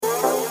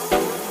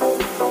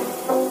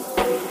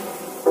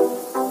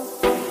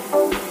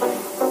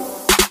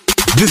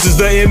This is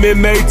the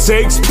MMA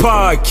Takes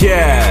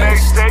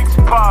Podcast.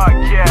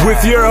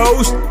 With your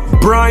host,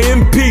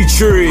 Brian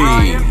Petrie.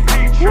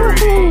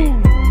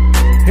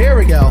 Here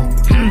we go.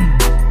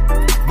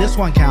 This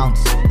one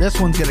counts.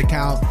 This one's going to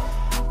count.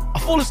 A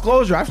full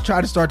disclosure, I've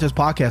tried to start this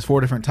podcast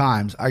 4 different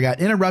times. I got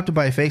interrupted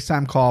by a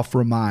FaceTime call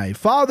from my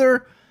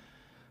father.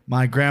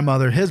 My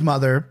grandmother, his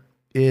mother,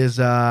 is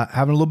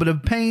having a little bit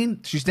of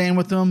pain. She's staying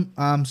with them.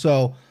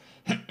 So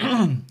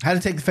had to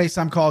take the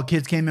FaceTime call.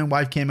 Kids came in,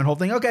 wife came in, whole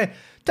thing. Okay,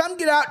 time to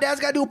get out. Dad's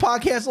got to do a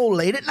podcast a little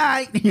late at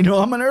night. You know,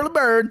 I'm an early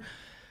bird.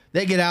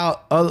 They get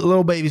out. A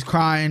little baby's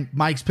crying.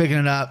 Mike's picking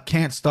it up.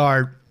 Can't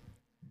start.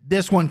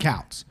 This one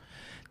counts.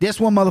 This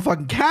one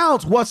motherfucking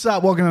counts. What's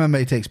up? Welcome to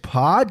MMA Takes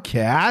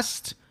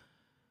Podcast.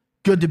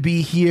 Good to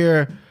be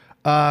here.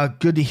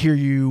 Good to hear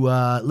you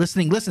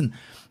listening. Listen,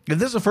 if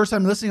this is the first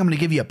time listening, I'm going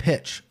to give you a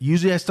pitch.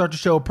 Usually I start to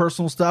show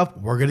personal stuff.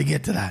 We're going to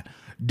get to that.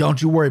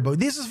 Don't you worry. But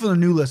this is for the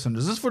new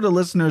listeners. This is for the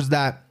listeners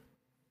that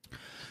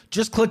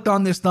just clicked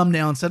on this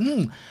thumbnail and said,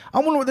 I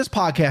wonder what this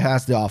podcast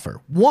has to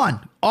offer.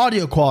 1,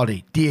 audio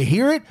quality. Do you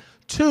hear it?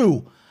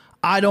 2,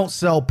 I don't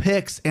sell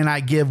picks and I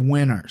give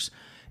winners.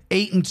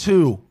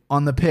 8-2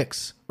 on the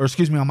picks. Or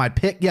excuse me, on my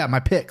pick. Yeah, my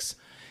picks.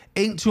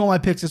 8-2 on my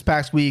picks this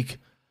past week.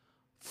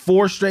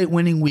 4 straight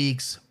winning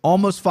weeks,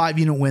 almost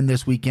 5-unit win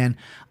this weekend.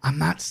 I'm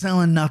not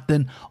selling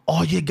nothing.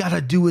 All you got to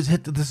do is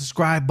hit the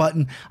subscribe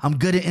button. I'm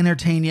good to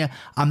entertain you.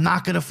 I'm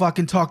not going to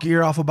fucking talk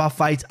your ear off about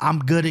fights. I'm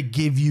going to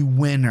give you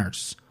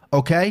winners.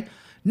 Okay?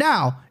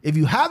 Now, if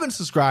you haven't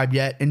subscribed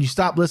yet and you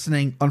stopped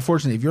listening,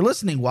 unfortunately, if you're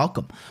listening,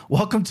 welcome.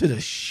 Welcome to the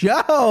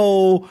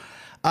show.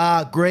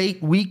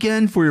 Great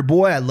weekend for your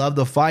boy. I love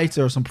the fights.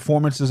 There were some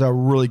performances that were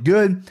really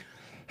good.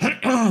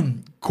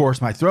 Of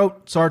course, my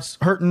throat starts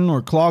hurting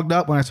or clogged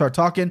up when I start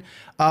talking.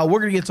 We're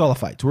going to get to all the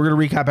fights. We're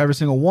going to recap every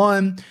single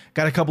one.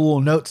 Got a couple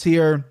little notes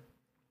here,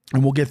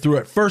 and we'll get through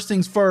it. First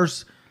things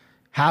first,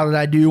 how did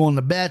I do on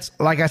the bets?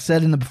 Like I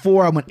said in the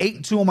before, I went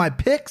 8-2 on my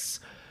picks.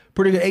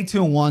 Pretty good,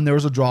 8-2-1. There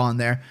was a draw in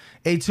there.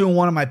 8-2-1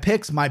 on my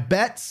picks. My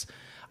bets,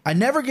 I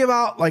never give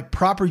out like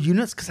proper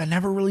units because I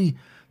never really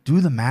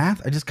do the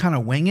math. I just kind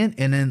of wing it,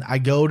 and then I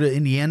go to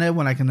Indiana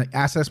when I can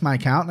access my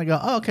account, and I go,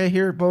 oh, okay,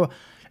 here. Blah, blah.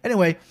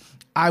 Anyway,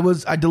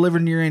 I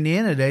delivered near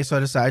Indiana today, so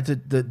I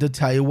decided to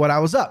tell you what I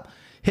was up.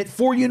 Hit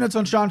 4 units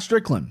on Sean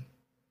Strickland.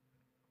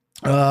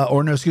 I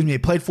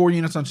played 4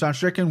 units on Sean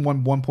Strickland,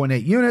 won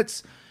 1.8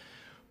 units.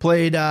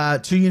 Played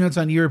 2 units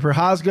on Yuri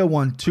Prochazka,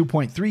 won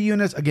 2.3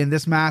 units. Again,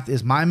 this math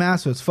is my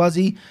math, so it's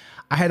fuzzy.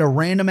 I had a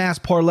random ass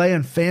parlay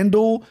on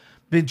FanDuel.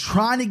 Been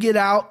trying to get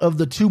out of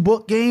the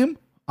 2-book game.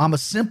 I'm a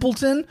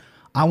simpleton.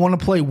 I want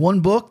to play 1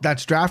 book.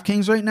 That's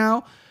DraftKings right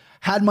now.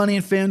 Had money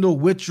in FanDuel,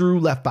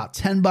 withdrew, left about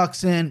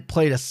 $10 in,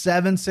 played a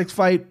 7-6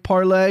 fight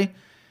parlay,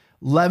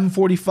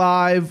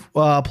 1145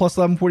 plus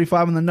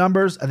 1145 on the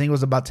numbers. I think it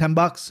was about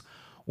 $10.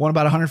 Won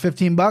about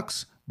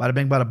 $115. Bada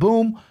bing, bada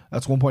boom.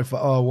 That's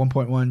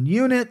 1.1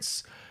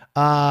 units.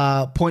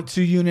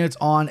 0.2 units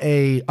on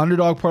a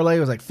underdog parlay. It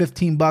was like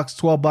 $15,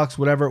 $12,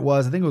 whatever it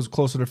was. I think it was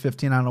closer to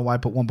 15. I don't know why I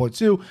put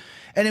 1.2.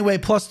 Anyway,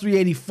 plus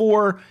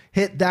 384.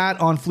 Hit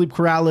that on Felipe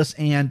Corrales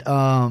and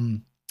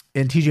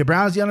TJ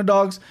Brown as the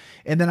underdogs.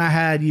 And then I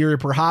had Yuri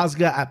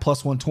Prochazka at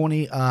plus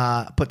 120.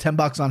 Put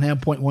 $10 on him,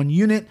 0.1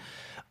 unit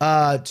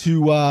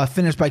to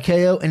finish by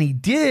KO. And he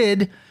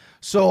did.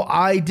 So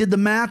I did the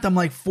math. I'm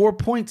like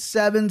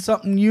 4.7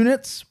 something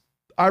units.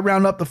 I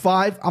round up to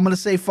 5. I'm going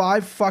to say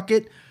 5. Fuck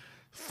it.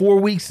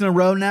 4 weeks in a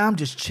row now. I'm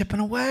just chipping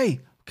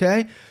away.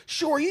 Okay.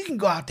 Sure, you can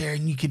go out there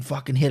and you can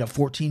fucking hit a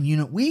 14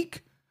 unit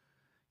week.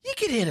 You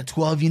can hit a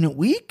 12 unit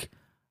week.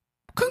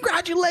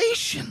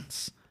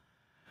 Congratulations.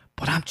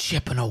 But I'm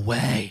chipping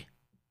away.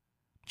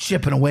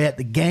 Chipping away at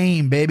the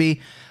game,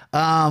 baby.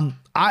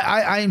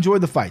 I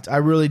enjoyed the fights. I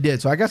really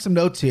did. So I got some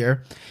notes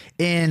here.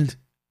 And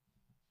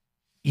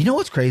you know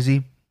what's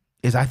crazy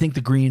is I think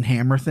the green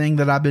hammer thing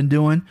that I've been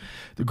doing,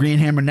 the green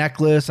hammer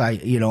necklace, I've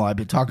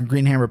been talking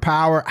green hammer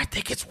power. I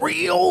think it's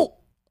real.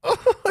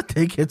 I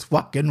think it's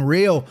fucking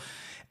real.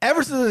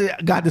 Ever since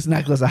I got this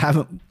necklace, I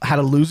haven't had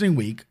a losing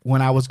week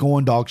when I was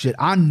going dog shit.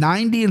 I'm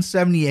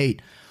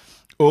 90-78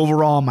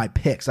 overall on my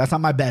picks. That's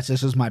not my bets.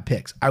 This is my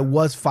picks. I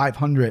was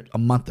 500 a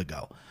month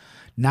ago.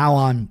 Now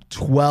I'm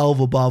 12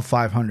 above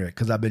 500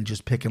 because I've been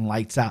just picking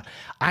lights out.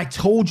 I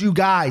told you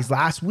guys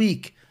last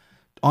week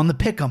on the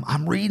pick'em,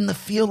 I'm reading the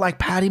field like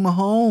Patty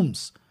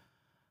Mahomes.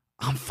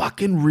 I'm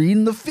fucking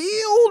reading the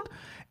field.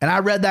 And I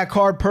read that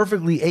card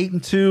perfectly,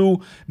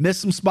 8-2,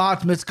 missed some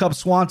spots, missed Cub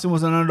Swanson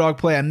was an underdog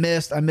play. I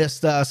missed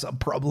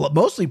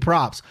mostly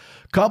props.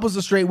 Cub was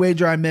a straight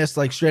wager I missed,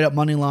 like straight up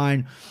money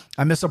line.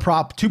 I missed a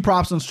prop, 2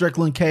 props on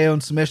Strickland, KO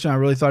and submission. I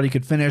really thought he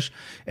could finish.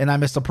 And I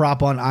missed a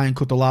prop on Ian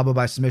Cutelaba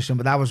by submission,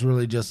 but that was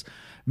really just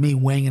me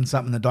winging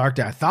something in the dark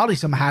there. I thought he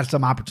had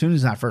some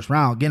opportunities in that first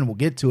round. Again, we'll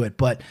get to it.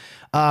 But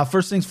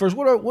first things first,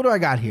 what do I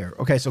got here?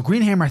 Okay, so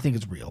Green Hammer I think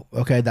is real.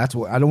 Okay, that's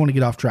what I don't want to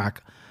get off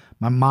track.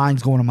 My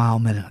mind's going a mile a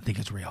minute. I think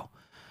it's real.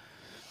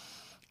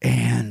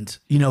 And,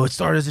 it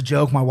started as a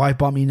joke. My wife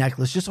bought me a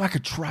necklace just so I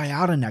could try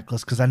out a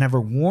necklace because I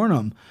never worn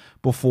them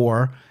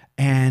before.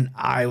 And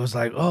I was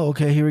like, oh,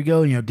 okay, here we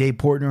go. You know, Dave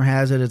Portner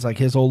has it. It's like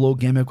his old little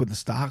gimmick with the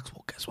stocks.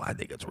 Well, guess what? I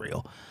think it's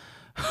real.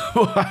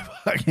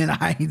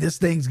 This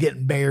thing's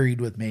getting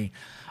buried with me.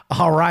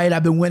 All right,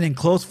 I've been winning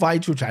close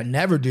fights, which I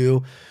never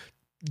do.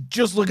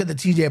 Just look at the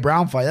TJ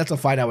Brown fight. That's a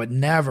fight I would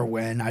never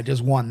win. I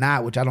just won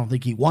that, which I don't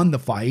think he won the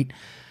fight.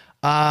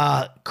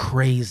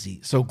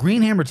 Crazy. So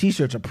Green Hammer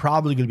t-shirts are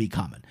probably going to be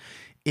coming.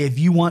 If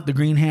you want the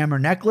Green Hammer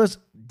necklace,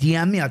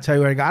 DM me. I'll tell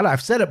you what I got.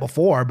 I've said it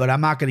before, but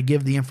I'm not going to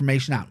give the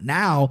information out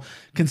now,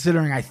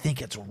 considering I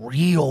think it's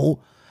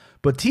real.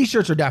 But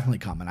t-shirts are definitely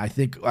coming. I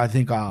think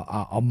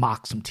I'll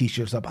mock some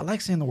t-shirts up. I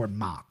like saying the word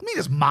mock. Let me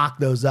just mock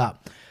those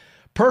up.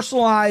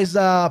 Personalized,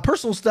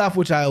 personal stuff,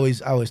 which I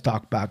always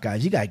talk about,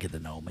 guys. You gotta get to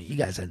know me. You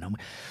guys gotta know me.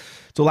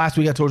 So last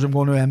week I told you I'm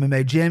going to an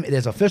MMA gym. It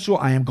is official.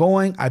 I am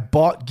going. I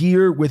bought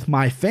gear with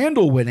my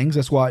FanDuel winnings.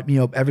 That's why,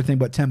 everything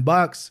but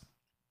 $10.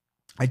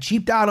 I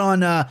cheaped out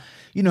on,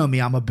 you know me,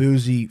 I'm a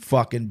boozy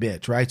fucking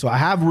bitch, right? So I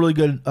have really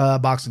good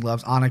boxing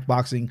gloves, Onyx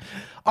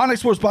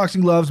Sports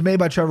boxing gloves, made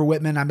by Trevor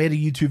Whitman. I made a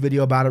YouTube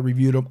video about it,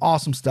 reviewed them,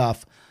 awesome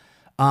stuff.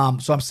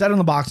 So I'm set on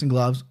the boxing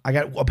gloves. I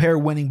got a pair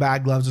of winning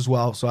bag gloves as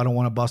well, so I don't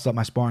want to bust up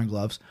my sparring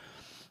gloves.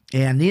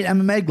 And need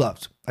MMA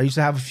gloves. I used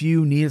to have a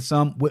few, needed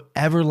some with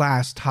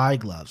Everlast Thai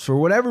gloves. For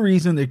whatever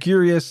reason, they're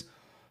curious.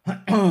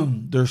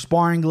 They're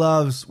sparring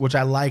gloves, which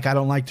I like. I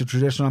don't like the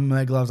traditional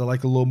MMA gloves. I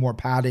like a little more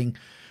padding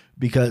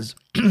because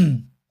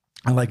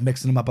I like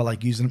mixing them up. I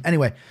like using them.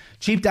 Anyway,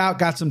 cheaped out,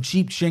 got some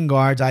cheap shin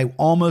guards. I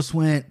almost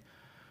went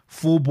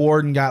full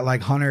board and got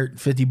like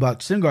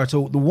 $150 shin guards.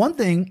 So the one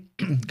thing,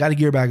 got a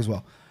gear bag as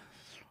well.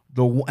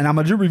 And I'm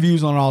going to do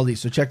reviews on all of these.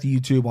 So check the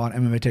YouTube on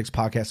MMA Takes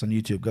Podcast on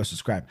YouTube. Go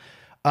subscribe.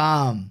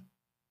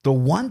 The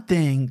one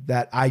thing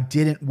that I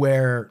didn't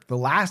wear the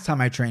last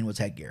time I trained was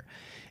headgear.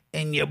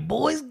 And your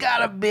boy's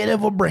got a bit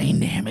of a brain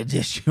damage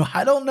issue.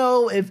 I don't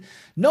know if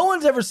no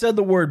one's ever said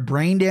the word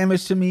brain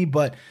damage to me,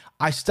 but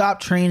I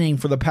stopped training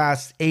for the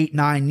past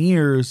 8-9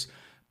 years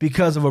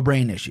because of a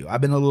brain issue.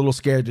 I've been a little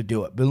scared to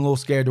do it, been a little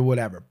scared to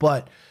whatever,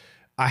 but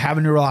I have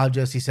a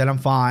neurologist. He said, I'm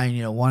fine.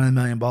 1 in a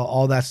million,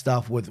 all that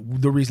stuff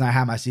with the reason I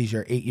had my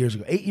seizure 8 years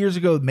ago. 8 years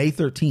ago, May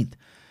 13th,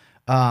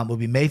 will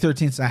be May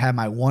 13th. And I had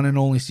my one and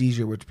only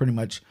seizure, which pretty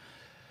much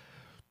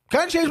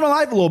kind of changed my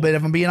life a little bit,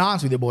 if I'm being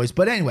honest with you boys.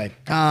 But anyway,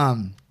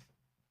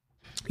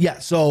 yeah,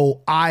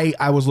 so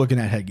I was looking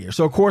at headgear.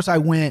 So of course I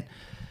went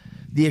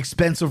the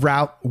expensive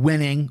route,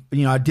 winning.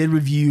 I did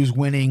reviews,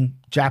 winning,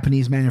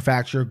 Japanese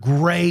manufacturer,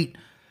 great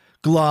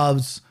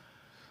gloves,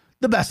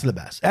 the best of the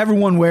best.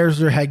 Everyone wears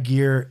their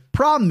headgear.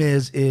 Problem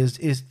is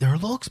they're a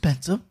little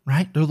expensive,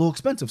 right? They're a little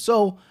expensive.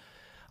 So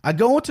I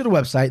go into the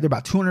website. They're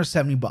about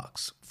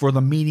 $270 for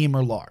the medium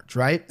or large,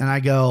 right? And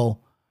I go,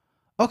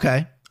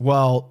 okay,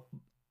 well,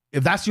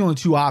 if that's the only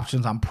two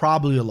options, I'm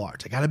probably a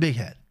large. I got a big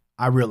head.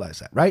 I realize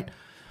that, right?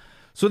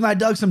 So then I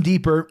dug some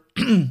deeper,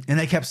 and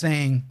they kept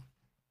saying,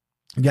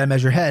 you got to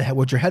measure head.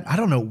 What's your head? I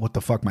don't know what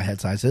the fuck my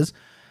head size is.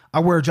 I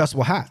wear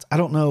adjustable hats. I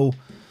don't know.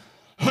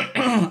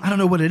 I don't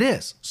know what it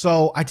is.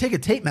 So I take a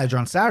tape measure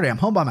on Saturday. I'm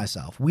home by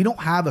myself. We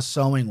don't have a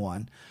sewing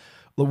one,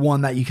 the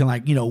one that you can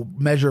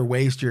measure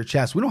waist to your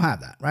chest. We don't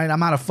have that, right? I'm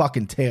not a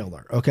fucking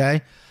tailor,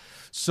 okay?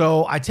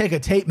 So I take a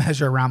tape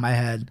measure around my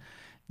head.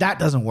 That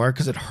doesn't work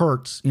because it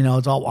hurts.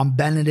 It's all, I'm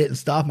bending it and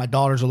stuff. My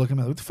daughters are looking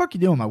at me, what the fuck are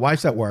you doing? My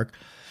wife's at work.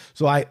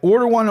 So I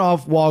order one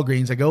off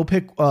Walgreens. I go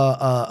pick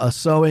a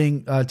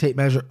sewing tape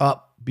measure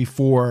up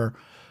before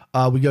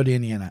we go to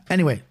Indiana.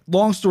 Anyway,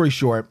 long story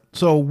short,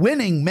 so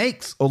winning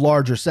makes a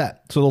larger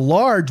set. So the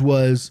large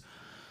was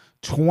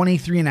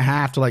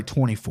 23.5 to like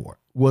 24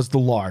 was the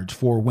large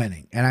for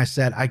winning. And I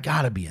said, I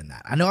got to be in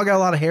that. I know I got a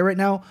lot of hair right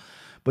now,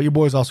 but your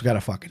boy's also got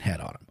a fucking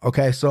head on him.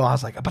 Okay, so I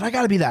was like, but I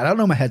got to be that. I don't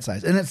know my head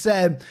size. And it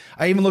said,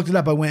 I even looked it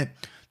up. I went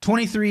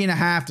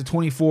 23.5 to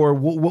 24.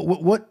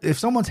 What if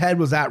someone's head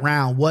was that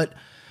round, what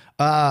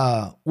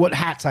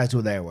hat size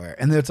would they wear?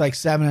 And it's like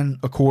 7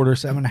 1/4,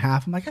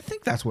 7.5. I'm like, I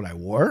think that's what I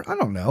wore. I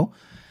don't know.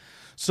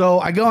 So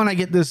I go and I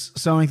get this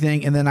sewing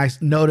thing. And then I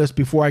notice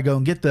before I go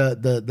and get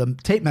the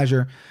tape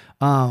measure,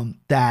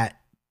 that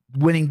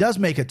winning does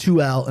make a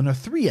 2L and a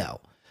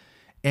 3L.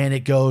 And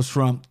it goes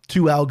from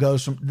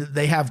 2L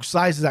they have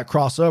sizes that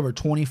cross over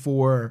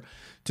 24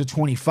 to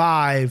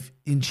 25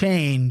 in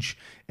change.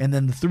 And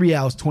then the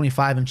 3L is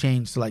 25 and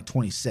change to like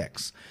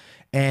 26.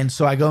 And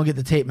so I go and get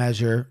the tape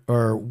measure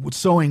or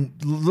sewing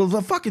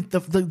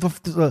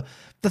the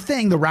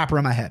thing, the wrapper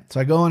on my head. So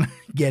I go and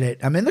get it.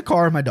 I'm in the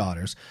car with my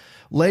daughters.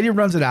 Lady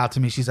runs it out to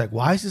me. She's like,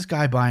 why is this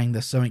guy buying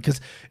this sewing?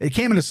 Because it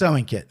came in a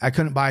sewing kit. I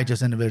couldn't buy it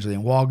just individually.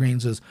 And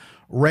Walgreens is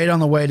right on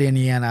the way to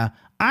Indiana.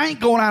 I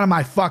ain't going out of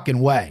my fucking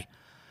way.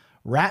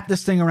 Wrap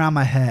this thing around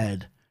my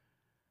head,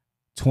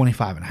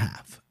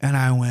 25.5. And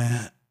I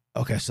went,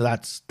 okay, so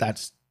that's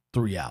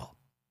 3L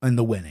in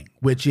the winning,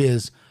 which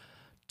is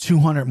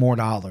 $200 more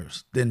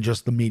than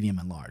just the medium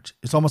and large.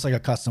 It's almost like a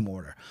custom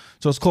order.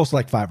 So it's close to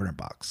like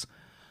 $500.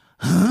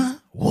 Huh?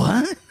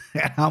 What?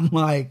 And I'm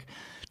like,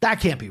 that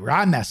can't be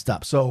right. I messed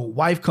up. So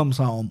wife comes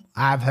home.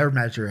 I have her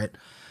measure it.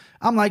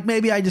 I'm like,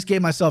 maybe I just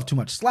gave myself too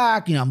much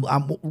slack.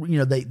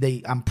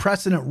 I'm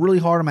pressing it really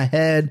hard on my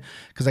head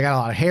because I got a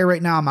lot of hair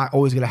right now. I'm not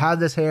always going to have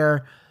this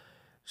hair.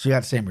 She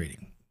got the same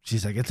reading.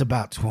 She's like, it's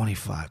about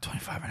 25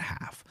 and a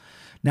half.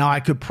 Now I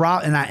could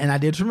and I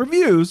did some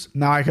reviews.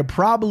 Now I could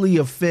probably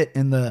have fit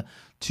in the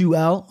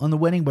 2L on the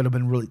wedding, but have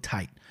been really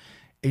tight.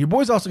 And your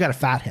boy's also got a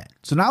fat head.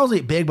 So not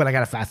only big, but I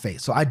got a fat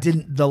face. So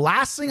the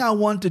last thing I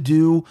wanted to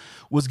do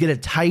was get a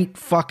tight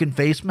fucking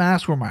face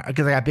mask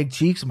because I got big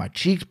cheeks and my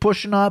cheeks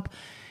pushing up.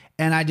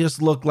 And I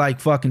just look like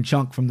fucking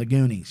Chunk from the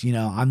Goonies.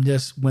 I'm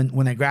just,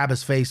 when they grab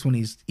his face when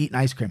he's eating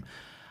ice cream.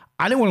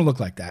 I didn't want to look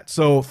like that.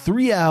 So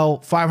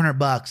 3L,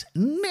 $500.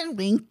 No,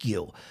 thank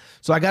you.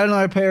 So I got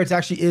another pair. It's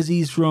actually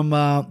Izzy's from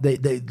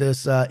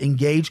this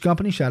Engaged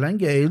company. Shout out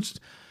Engaged.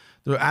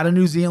 They're out of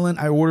New Zealand.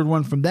 I ordered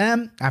one from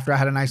them after I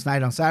had a nice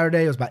night on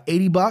Saturday. It was about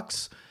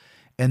 $80.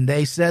 And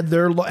they said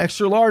their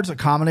extra large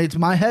accommodates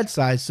my head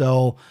size.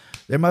 So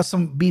there must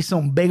be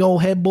some big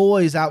old head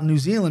boys out in New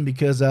Zealand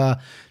because, so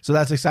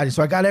that's exciting.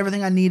 So I got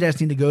everything I need. I just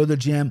need to go to the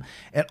gym.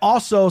 And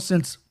also,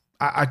 since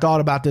I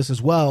thought about this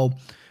as well,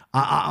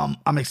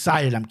 I'm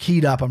excited. I'm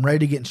keyed up. I'm ready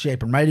to get in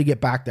shape. I'm ready to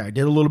get back there. I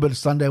did a little bit of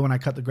Sunday when I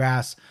cut the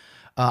grass.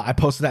 I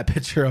posted that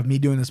picture of me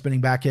doing the spinning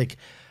back kick.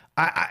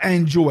 I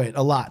enjoy it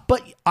a lot,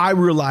 but I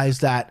realize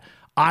that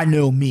I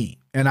know me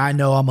and I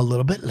know I'm a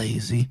little bit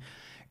lazy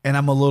and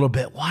I'm a little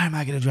bit, why am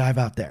I going to drive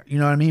out there? You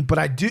know what I mean? But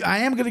I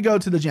am going to go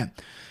to the gym.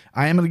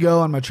 I am going to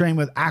go. I'm going to train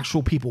with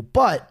actual people,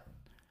 but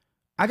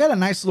I got a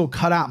nice little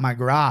cutout in my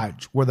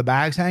garage where the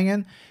bag's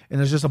hanging and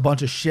there's just a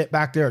bunch of shit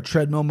back there, a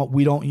treadmill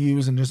we don't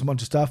use and just a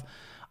bunch of stuff.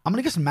 I'm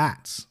going to get some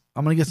mats.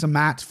 I'm going to get some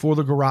mats for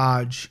the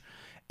garage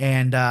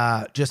and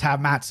just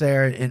have mats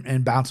there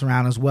and bounce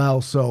around as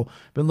well. So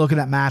been looking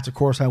at mats. Of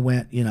course, I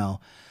went,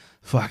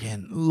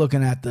 fucking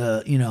looking at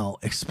the,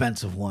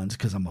 expensive ones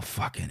because I'm a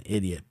fucking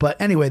idiot.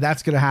 But anyway,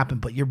 that's going to happen.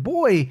 But your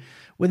boy,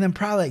 within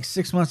probably like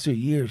 6 months to a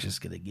year, is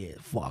just going to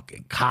get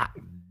fucking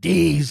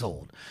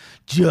dieseled.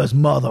 Just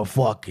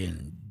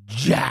motherfucking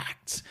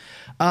jacked.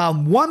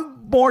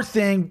 One more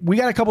thing. We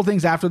got a couple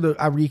things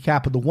after I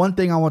recap, but the one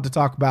thing I want to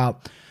talk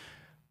about,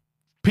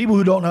 people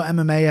who don't know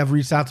MMA have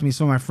reached out to me.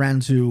 Some of my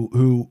friends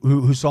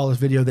who saw this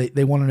video,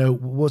 they want to know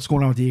what's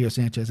going on with Diego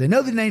Sanchez. They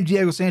know the name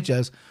Diego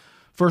Sanchez,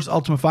 first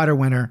Ultimate Fighter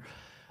winner.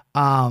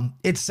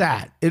 It's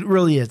sad. It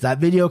really is. That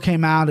video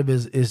came out of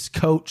his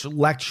coach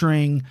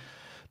lecturing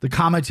the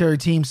commentary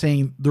team,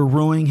 saying they're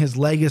ruining his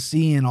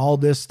legacy and all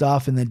this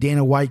stuff. And then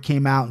Dana White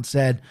came out and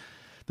said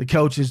the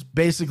coach is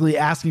basically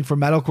asking for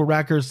medical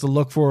records to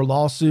look for a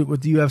lawsuit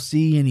with the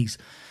UFC, and he's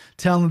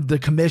telling the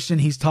commission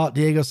he's taught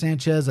Diego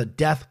Sanchez a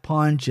death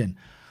punch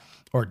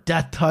or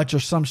death touch or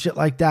some shit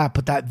like that.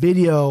 But that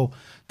video,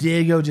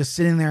 Diego just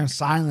sitting there in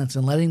silence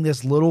and letting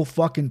this little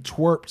fucking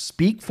twerp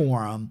speak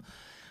for him.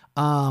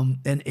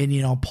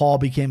 And Paul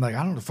became like, I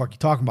don't know what the fuck you're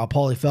talking about.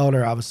 Paulie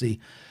Felder, obviously,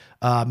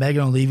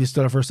 Megan O'Leary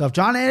stood up for herself.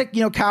 John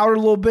Anik, cowered a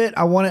little bit.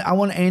 I want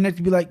Anik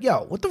to be like,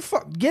 yo, what the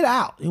fuck? Get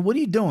out. What are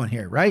you doing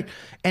here? Right?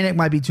 Anik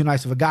might be too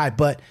nice of a guy,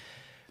 but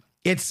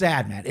it's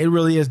sad, man. It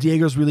really is.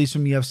 Diego's released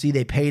from UFC.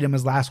 They paid him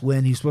his last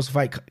win. He's supposed to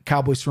fight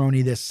Cowboy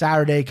Cerrone this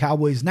Saturday.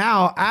 Cowboys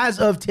now, as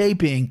of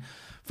taping,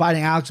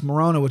 fighting Alex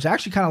Morono, which I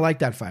actually kind of like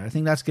that fight. I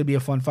think that's going to be a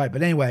fun fight.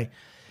 But anyway,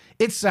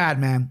 it's sad,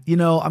 man.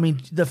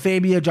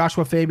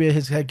 Joshua Fabia,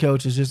 his head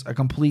coach, is just a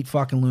complete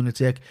fucking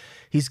lunatic.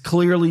 He's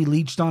clearly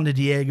leached onto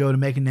Diego to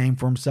make a name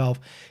for himself.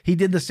 He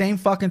did the same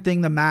fucking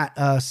thing to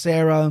Matt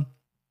Serra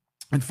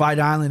and Fight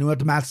Island. He went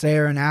to Matt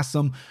Serra and asked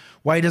him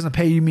why he doesn't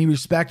pay me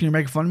respect and you're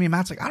making fun of me. And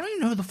Matt's like, I don't even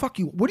know who the fuck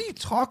what are you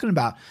talking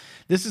about?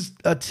 This is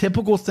a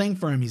typical thing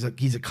for him. He's a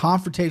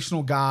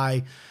confrontational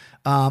guy.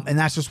 And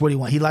that's just what he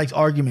wants. He likes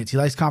arguments. He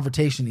likes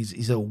confrontation.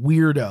 He's a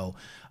weirdo.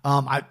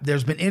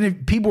 There's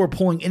been people are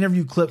pulling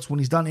interview clips when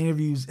he's done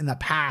interviews in the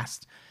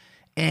past.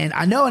 And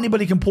I know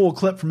anybody can pull a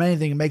clip from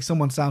anything and make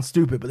someone sound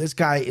stupid, but this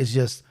guy is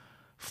just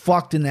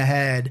fucked in the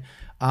head.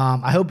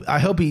 I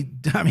hope he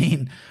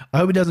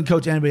doesn't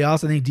coach anybody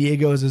else. I think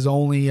Diego is his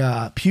only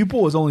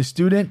pupil, his only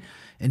student,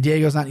 and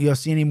Diego's not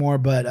UFC anymore.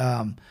 But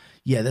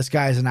yeah, this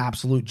guy is an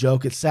absolute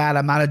joke. It's sad.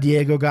 I'm not a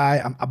Diego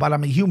guy, but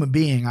I'm a human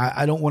being.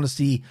 I don't want to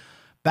see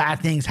bad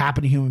things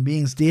happen to human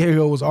beings.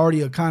 Diego was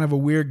already a kind of a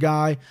weird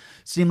guy.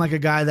 Seemed like a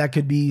guy that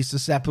could be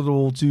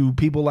susceptible to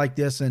people like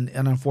this, and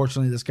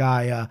unfortunately, this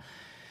guy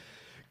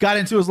got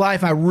into his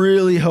life. I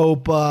really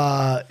hope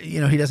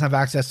he doesn't have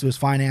access to his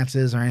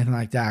finances or anything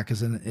like that, because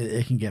then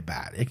it can get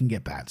bad. It can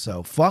get bad.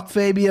 So fuck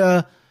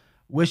Fabia.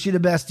 Wish you the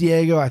best,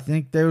 Diego. I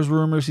think there's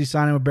rumors he's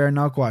signing with bare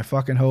knuckle. I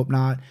fucking hope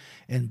not.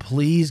 And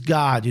please,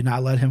 God, do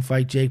not let him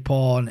fight Jake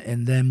Paul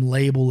and then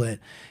label it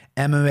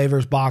MMA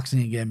versus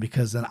boxing again,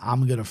 because then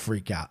I'm gonna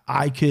freak out.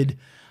 I could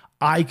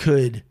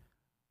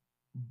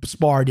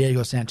spar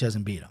Diego Sanchez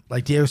and beat him.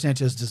 Like, Diego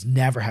Sanchez just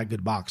never had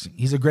good boxing.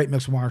 He's a great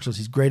mixed martial artist.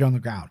 He's great on the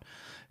ground.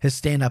 His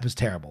stand-up is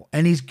terrible.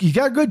 And he's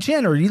got a good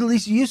chin, or at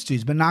least he used to.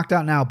 He's been knocked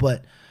out now,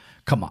 but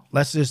come on.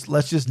 Let's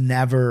just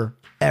never,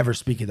 ever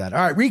speak of that. All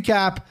right,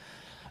 recap.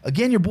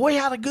 Again, your boy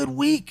had a good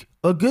week.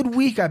 a good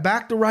week. I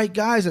backed the right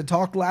guys. I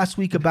talked last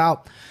week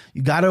about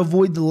you got to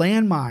avoid the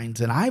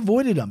landmines, and I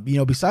avoided them.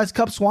 Besides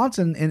Cub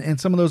Swanson and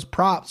some of those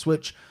props,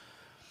 which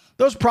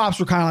those props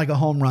were kind of like a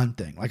home run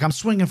thing. Like I'm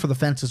swinging for the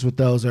fences with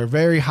those. They're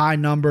very high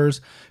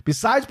numbers.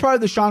 Besides probably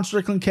the Sean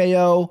Strickland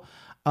KO,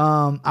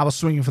 I was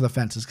swinging for the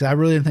fences because I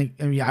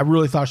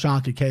really thought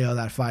Sean could KO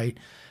that fight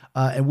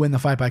and win the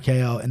fight by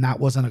KO, and that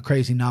wasn't a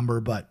crazy number,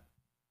 but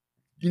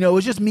it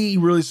was just me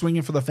really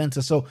swinging for the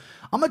fences. So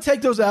I'm going to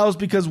take those L's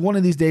because one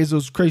of these days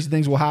those crazy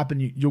things will happen.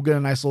 You'll get a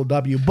nice little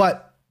W.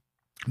 But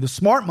the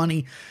smart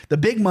money, the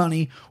big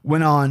money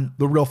went on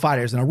the real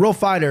fighters. And a real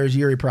fighter is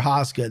Yuri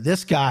Prochazka.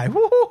 This guy,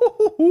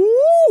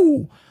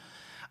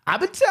 I've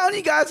been telling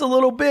you guys a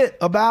little bit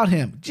about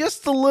him.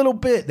 Just a little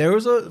bit. There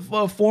was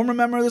a former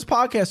member of this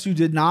podcast who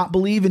did not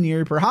believe in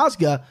Yuri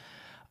Prochazka.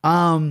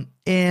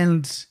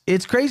 And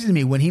it's crazy to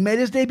me when he made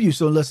his debut.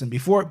 So listen,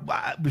 before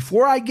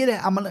I get it,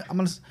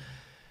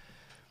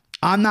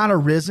 I'm not a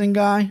Rizin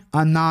guy.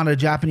 I'm not a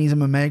Japanese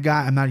MMA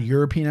guy. I'm not a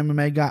European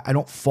MMA guy. I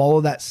don't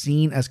follow that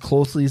scene as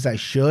closely as I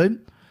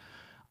should.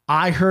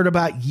 I heard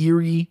about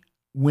Yuri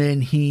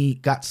when he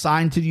got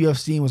signed to the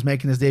UFC and was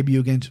making his debut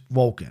against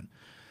Volkan.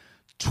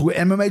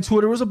 MMA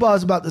Twitter was a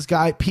buzz about this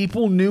guy.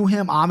 People knew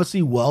him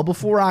obviously well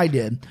before I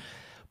did.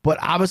 But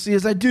obviously,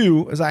 as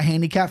I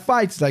handicap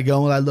fights, as I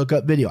go and I look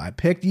up video. I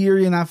picked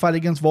Yuri in that fight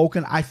against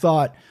Volkan. I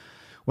thought,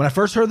 when I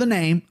first heard the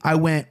name, I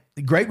went,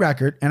 great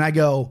record. And I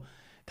go,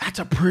 that's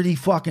a pretty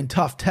fucking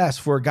tough test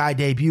for a guy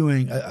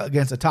debuting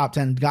against a top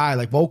 10 guy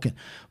like Volkan.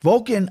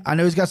 Volkan, I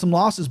know he's got some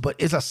losses, but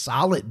is a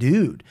solid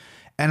dude.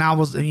 And I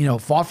was,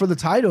 fought for the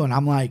title. And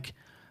I'm like,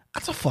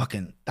 that's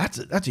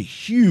a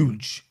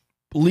huge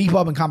leap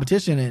up in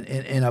competition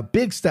and a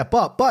big step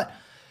up. But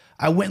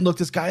I went and looked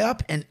this guy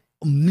up and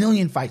a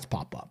million fights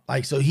pop up.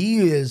 So he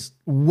is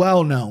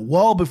well known,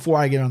 well before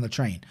I get on the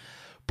train.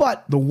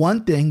 But the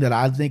one thing that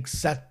I think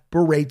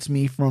separates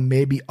me from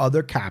maybe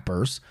other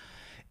cappers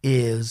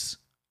is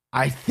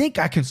I think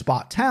I can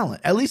spot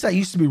talent. At least I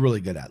used to be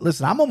really good at it.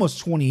 Listen, I'm almost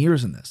 20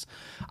 years in this.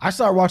 I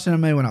started watching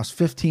MMA when I was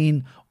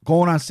 15,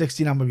 going on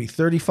 16. I'm going to be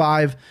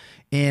 35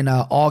 in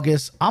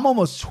August. I'm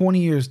almost 20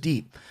 years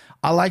deep.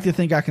 I like to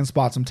think I can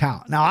spot some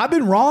talent. Now, I've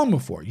been wrong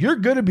before. You're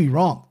going to be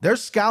wrong.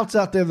 There's scouts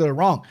out there that are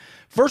wrong.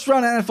 First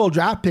round NFL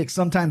draft picks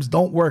sometimes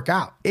don't work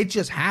out. It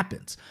just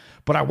happens.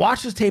 But I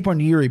watched his tape on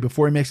Yuri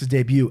before he makes his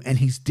debut, and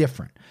he's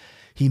different.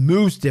 He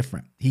moves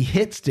different. He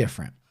hits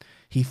different.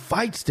 He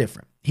fights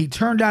different. He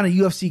turned down a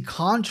UFC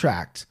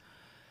contract,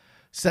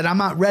 said, I'm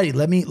not ready.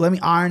 Let me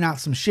iron out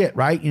some shit,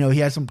 right? He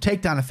had some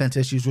takedown offense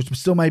issues, which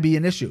still may be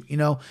an issue.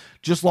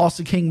 Just lost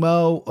to King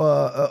Mo,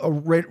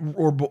 before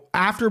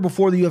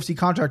the UFC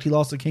contract, he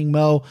lost to King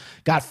Mo,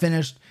 got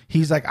finished.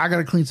 He's like, I got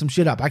to clean some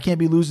shit up. I can't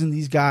be losing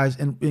these guys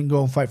and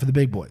go and fight for the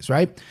big boys,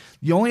 right?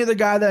 The only other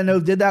guy that I know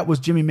did that was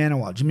Jimmy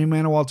Manuwa. Jimmy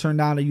Manuwa turned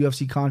down a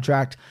UFC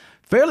contract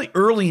fairly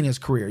early in his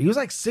career. He was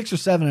like 6 or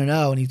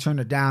 7-0, and he turned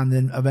it down.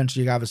 Then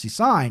eventually obviously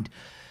signed.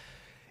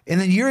 And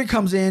then Yuri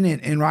comes in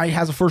and right,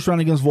 has a first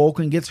round against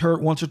Volkan, gets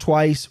hurt once or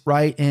twice,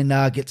 right,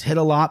 and gets hit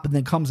a lot, but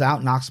then comes out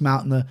and knocks him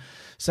out in the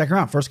second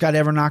round. First guy to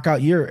ever knock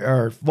out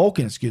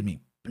Volkan,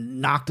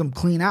 knocked him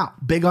clean out.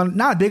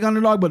 Not a big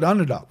underdog, but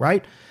underdog,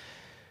 right?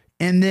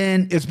 And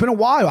then it's been a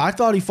while. I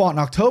thought he fought in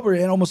October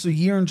and almost a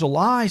year in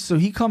July. So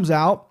he comes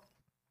out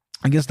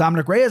against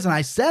Dominic Reyes, and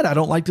I said, I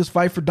don't like this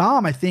fight for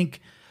Dom. I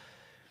think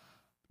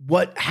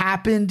what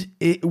happened,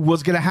 it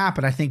was going to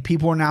happen. I think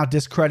people are now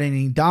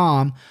discrediting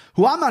Dom,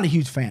 who I'm not a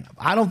huge fan of.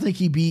 I don't think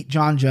he beat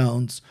John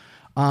Jones.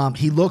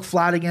 He looked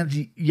flat against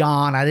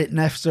Jan. I didn't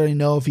necessarily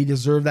know if he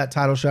deserved that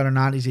title shot or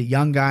not. He's a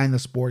young guy in the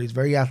sport. He's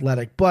very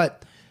athletic.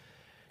 But,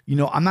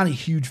 I'm not a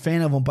huge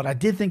fan of him. But I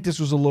did think this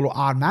was a little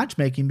odd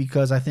matchmaking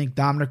because I think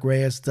Dominic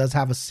Reyes does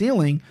have a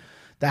ceiling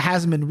that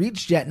hasn't been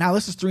reached yet. Now,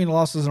 this is 3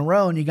 losses in a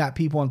row, and you got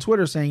people on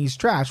Twitter saying he's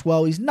trash.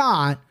 Well, he's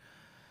not.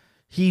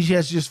 He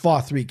has just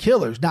fought 3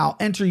 killers. Now,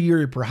 enter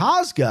Yuri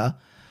Prochazka,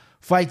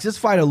 fights this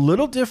fight a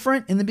little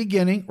different in the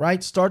beginning,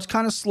 right? Starts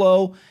kind of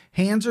slow,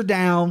 hands are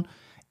down,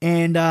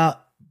 and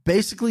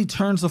basically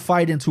turns the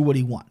fight into what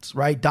he wants,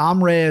 right?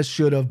 Dom Reyes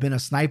should have been a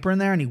sniper in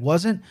there, and he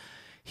wasn't.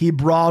 He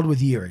brawled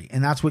with Yuri,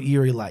 and that's what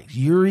Yuri likes.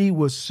 Yuri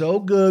was so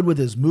good with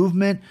his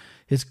movement,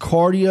 his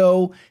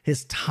cardio,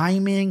 his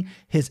timing,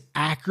 his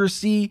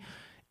accuracy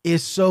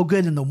is so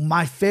good. And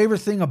my favorite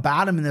thing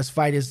about him in this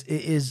fight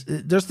is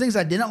there's things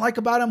I didn't like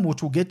about him,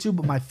 which we'll get to,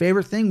 but my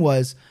favorite thing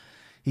was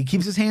he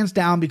keeps his hands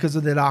down because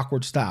of that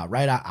awkward style,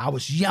 right? I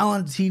was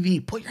yelling at the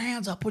TV, put your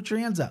hands up, put your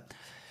hands up.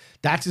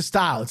 That's his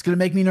style. It's going to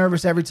make me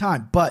nervous every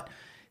time. But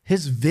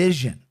his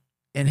vision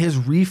and his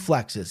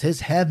reflexes,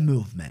 his head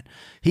movement,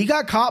 he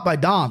got caught by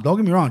Dom. Don't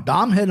get me wrong.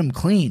 Dom hit him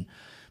clean.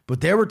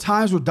 But there were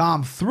times where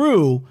Dom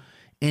threw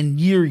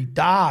and Yuri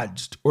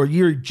dodged, or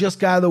Yuri just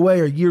got out of the way,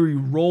 or Yuri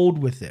rolled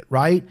with it,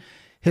 right?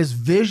 His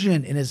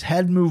vision and his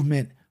head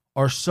movement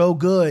are so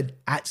good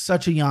at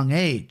such a young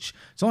age.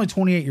 It's only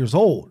 28 years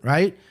old,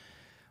 right?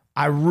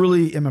 I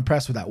really am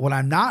impressed with that. What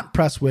I'm not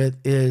impressed with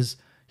is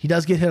he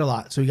does get hit a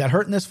lot. So he got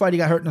hurt in this fight. He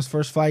got hurt in his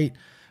first fight.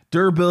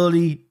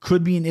 Durability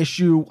could be an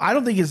issue. I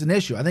don't think it's an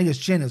issue. I think his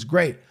chin is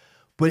great.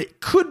 but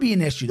it could be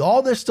an issue.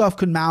 All this stuff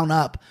could mount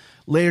up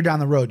later down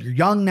the road. You're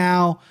young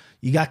now.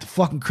 You got the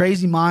fucking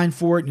crazy mind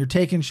for it, and you're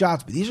taking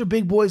shots. But these are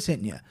big boys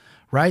hitting you,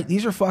 right?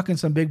 These are fucking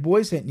some big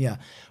boys hitting you.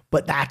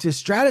 But that's his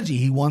strategy.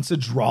 He wants to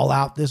draw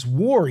out this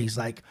war. He's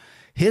like,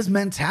 his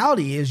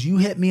mentality is, you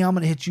hit me, I'm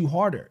going to hit you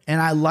harder. And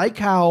I like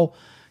how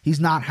he's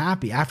not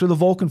happy. After the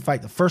Volkan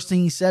fight, the first thing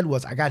he said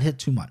was, I got hit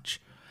too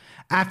much.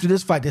 After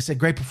this fight, they said,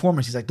 great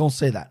performance. He's like, don't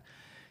say that.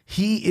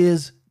 He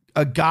is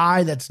a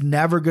guy that's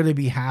never going to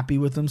be happy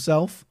with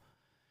himself,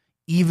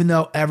 even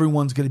though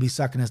everyone's going to be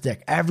sucking his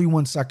dick.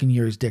 Everyone's sucking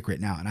Yuri's dick right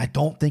now, and I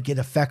don't think it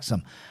affects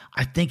him.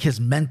 I think his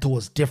mental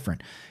is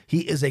different.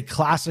 He is a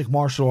classic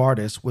martial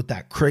artist with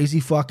that crazy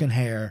fucking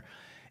hair,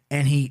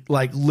 and he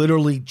like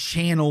literally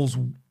channels,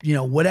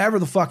 whatever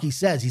the fuck he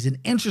says. He's an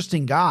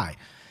interesting guy,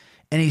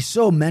 and he's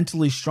so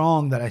mentally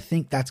strong that I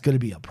think that's going to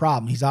be a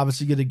problem. He's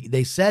obviously going to,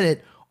 they said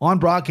it on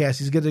broadcast,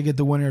 he's going to get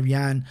the winner of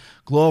Jan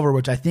Glover,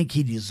 which I think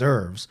he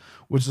deserves,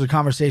 which is a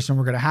conversation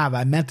we're going to have.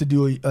 I meant to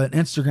do an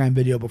Instagram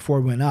video before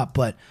we went up,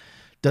 but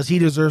does he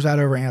deserve that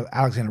over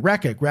Alexander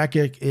Rekic?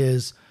 Rekic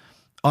is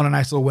on a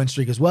nice little win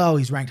streak as well.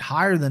 He's ranked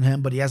higher than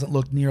him, but he hasn't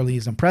looked nearly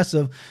as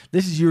impressive.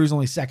 This is Yuri's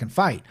only second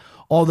fight,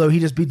 although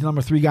he just beat the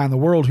number 3 guy in the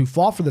world who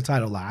fought for the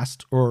title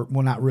last, or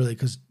well, not really,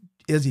 because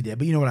Izzy did,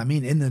 but you know what I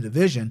mean, in the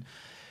division.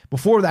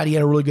 Before that, he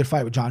had a really good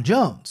fight with John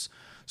Jones.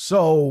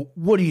 So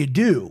what do you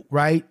do,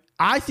 right?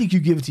 I think you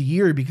give it to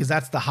Yuri because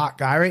that's the hot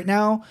guy right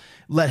now.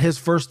 Let his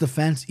first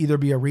defense either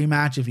be a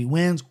rematch if he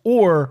wins,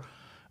 or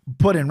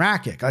put in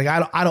Rakic. Like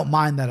I don't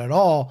mind that at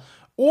all.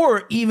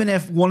 Or even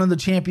if one of the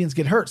champions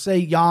get hurt,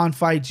 say Jan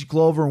fights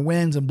Glover and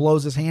wins and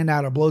blows his hand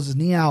out or blows his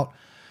knee out,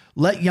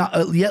 let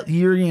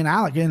Yuri and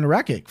Alec get in the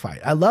Rakic fight.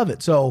 I love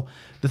it. So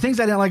the things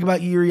I didn't like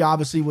about Yuri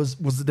obviously was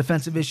the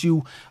defensive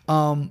issue.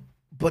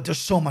 But there's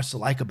so much to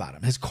like about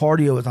him. His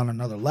cardio is on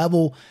another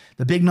level.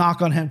 The big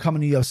knock on him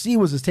coming to UFC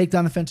was his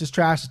takedown defense is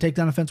trash. His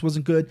takedown defense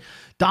wasn't good.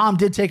 Dom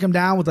did take him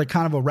down with like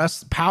kind of a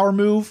rest power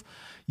move.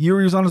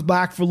 Yuri was on his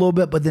back for a little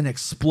bit, but then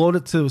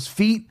exploded to his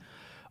feet.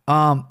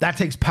 That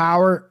takes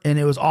power, and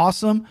it was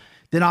awesome.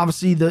 Then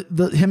obviously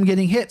the him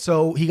getting hit.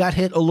 So he got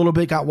hit a little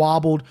bit, got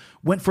wobbled,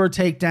 went for a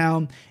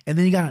takedown, and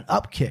then he got an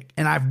up kick.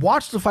 And I've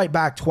watched the fight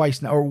back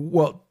twice now, or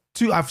well,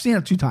 I've seen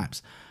it 2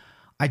 times.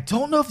 I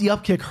don't know if the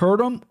up kick hurt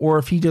him or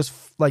if he just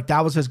like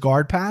that was his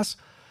guard pass.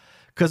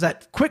 Cause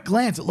at quick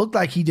glance, it looked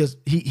like he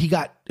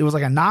got, it was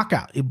like a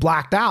knockout. He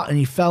blacked out and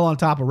he fell on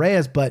top of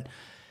Reyes, but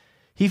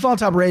he fell on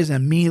top of Reyes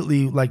and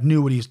immediately like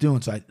knew what he was doing.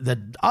 So the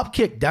up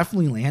kick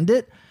definitely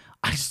landed.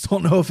 I just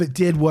don't know if it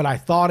did what I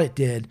thought it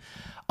did.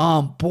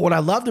 But what I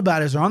loved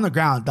about it is they're on the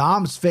ground.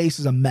 Dom's face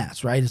is a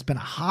mess, right? It's been a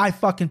high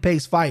fucking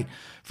pace fight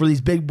for these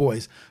big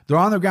boys. They're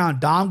on the ground.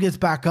 Dom gets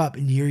back up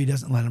and Yuri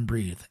doesn't let him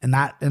breathe. And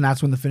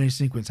that's when the finish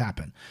sequence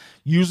happened.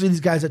 Usually these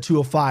guys at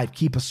 205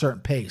 keep a certain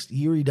pace.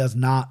 Yuri does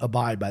not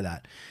abide by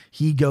that.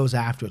 He goes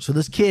after it. So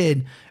this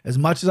kid, as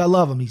much as I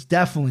love him, he's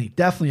definitely a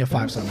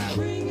 5-star man.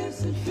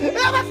 He's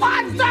a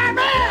 5-star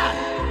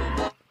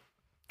man!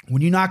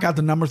 When you knock out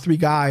the number 3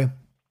 guy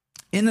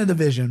in the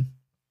division,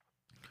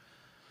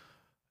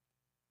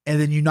 and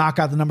then you knock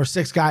out the number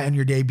 6 guy in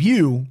your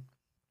debut,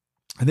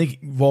 I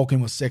think Volkan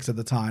was 6 at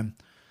the time,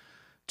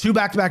 2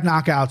 back-to-back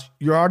knockouts,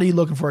 you're already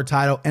looking for a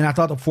title, and I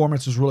thought the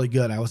performance was really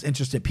good. I was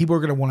interested. People are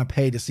going to want to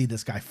pay to see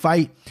this guy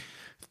fight.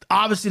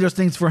 Obviously, there's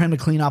things for him to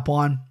clean up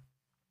on,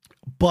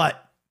 but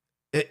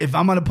if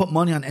I'm going to put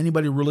money on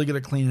anybody really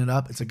going to clean it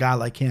up, it's a guy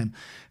like him.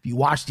 If you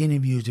watch the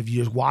interviews, if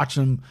you just watch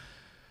him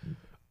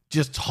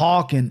just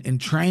talk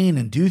and train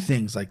and do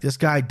things, like this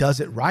guy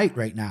does it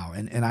right now.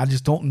 And I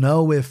just don't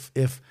know if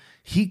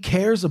he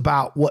cares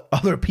about what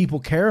other people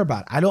care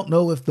about. I don't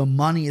know if the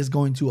money is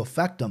going to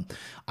affect him.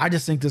 I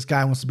just think this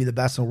guy wants to be the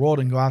best in the world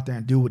and go out there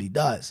and do what he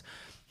does.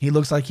 He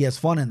looks like he has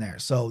fun in there.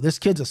 So this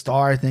kid's a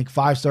star, I think.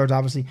 5 stars,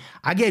 obviously.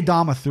 I gave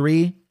Dom a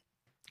 3.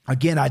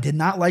 Again, I did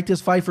not like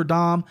this fight for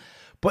Dom,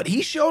 but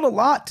he showed a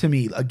lot to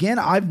me. Again,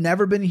 I've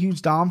never been a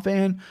huge Dom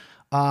fan.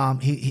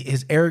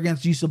 His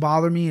arrogance used to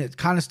bother me. It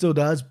kind of still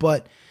does,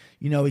 but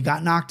he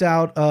got knocked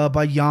out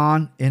by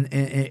Jan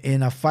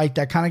in a fight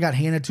that kind of got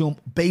handed to him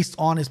based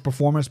on his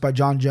performance by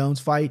John Jones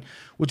fight,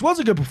 which was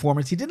a good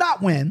performance. He did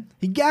not win.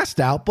 He gassed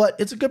out, but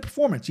it's a good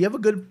performance. You have a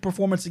good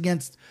performance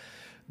against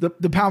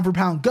the pound for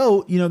pound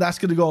GOAT, that's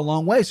going to go a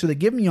long way. So they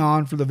give him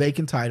Jan for the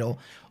vacant title.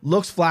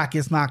 Looks flat,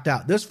 gets knocked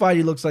out. This fight,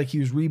 he looks like he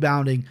was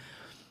rebounding,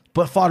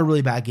 but fought a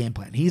really bad game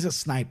plan. He's a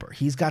sniper.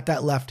 He's got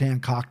that left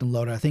hand cocked and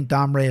loaded. I think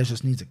Dom Reyes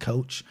just needs a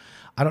coach.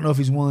 I don't know if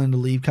he's willing to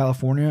leave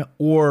California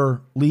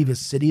or leave his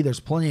city. There's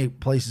plenty of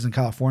places in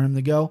California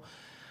to go.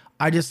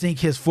 I just think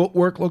his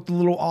footwork looked a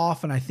little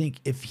off, and I think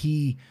if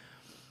he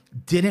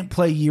didn't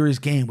play Yuri's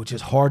game, which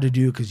is hard to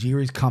do because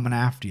Yuri's coming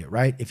after you,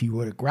 right? If he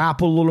would have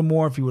grappled a little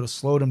more, if he would have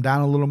slowed him down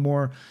a little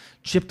more,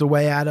 chipped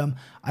away at him,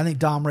 I think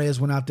Dom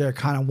Reyes went out there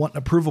kind of wanting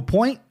to prove a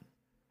point.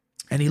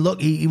 And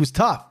he was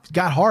tough. He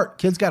got heart.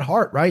 Kid's got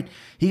heart, right?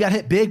 He got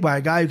hit big by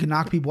a guy who can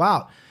knock people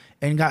out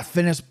and got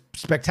finished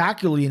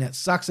spectacularly. And it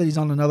sucks that he's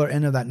on another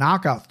end of that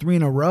knockout, 3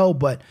 in a row.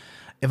 But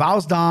if I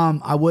was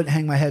Dom, I wouldn't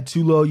hang my head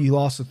too low. You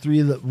lost to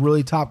 3 of the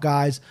really top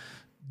guys.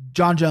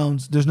 John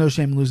Jones, there's no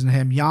shame in losing to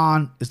him.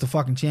 Jan is the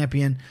fucking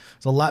champion.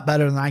 It's a lot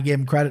better than I gave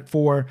him credit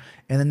for.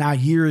 And then now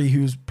Yuri,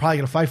 who's probably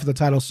going to fight for the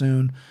title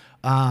soon.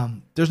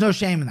 There's no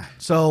shame in that.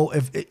 So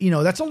if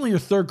that's only your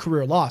third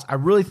career loss. I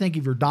really think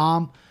if you're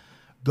Dom,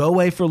 go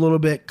away for a little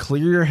bit,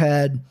 clear your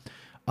head.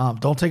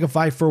 Don't take a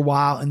fight for a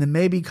while, and then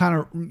maybe kind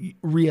of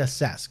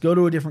reassess. Go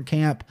to a different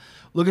camp,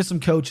 look at some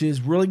coaches,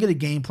 really get a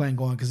game plan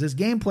going. Because this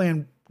game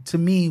plan to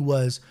me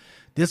was,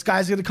 this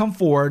guy's going to come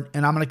forward,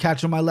 and I'm going to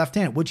catch him with my left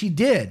hand, which he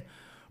did.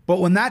 But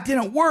when that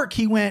didn't work,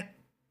 he went,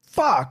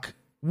 fuck,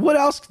 what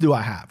else do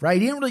I have,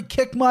 right? He didn't really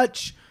kick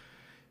much.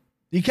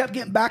 He kept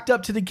getting backed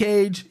up to the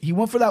cage. He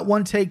went for that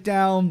one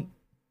takedown.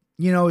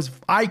 His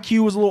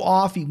IQ was a little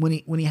off. When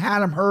he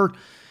had him hurt,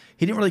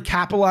 he didn't really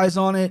capitalize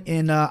on it.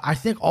 And I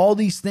think all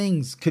these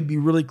things could be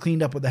really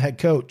cleaned up with the head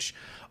coach,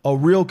 a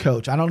real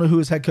coach. I don't know who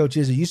his head coach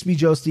is. It used to be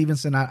Joe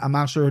Stevenson. I'm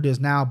not sure who it is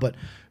now, but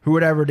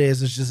whoever it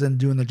is just in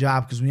doing the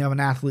job. Because when you have an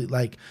athlete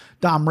like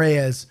Dom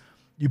Reyes,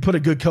 you put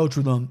a good coach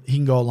with him, he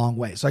can go a long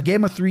way. So I gave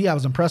him a 3. I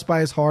was impressed by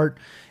his heart,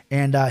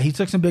 and he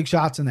took some big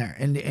shots in there.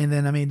 And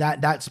then, I mean,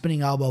 that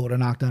spinning elbow would have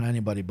knocked down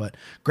anybody, but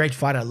great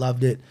fight. I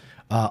loved it.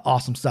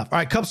 Awesome stuff. All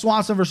right, Cub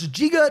Swanson versus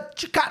Giga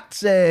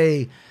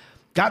Chikadze.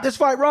 Got this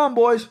fight wrong,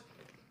 boys.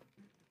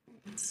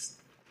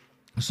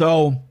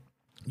 So,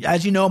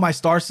 as you know, my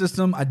star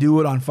system, I do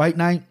it on fight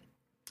night.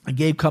 I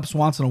gave Cub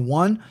Swanson a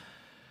 1.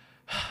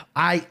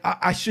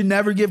 I should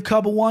never give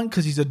Cub a 1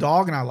 because he's a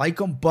dog and I like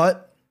him,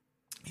 but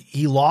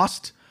he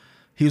lost.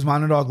 He was my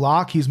underdog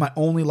lock. He was my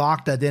only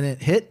lock that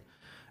didn't hit.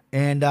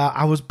 And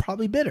I was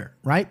probably bitter,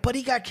 right? But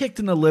he got kicked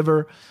in the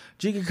liver.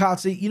 Giga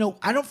Chikadze,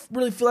 I don't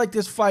really feel like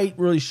this fight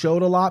really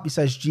showed a lot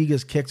besides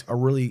Giga's kicks are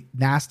really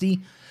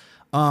nasty.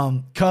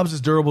 Cubs as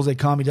durable as they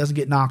come. He doesn't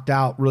get knocked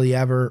out really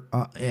ever.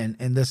 And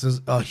this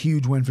is a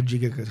huge win for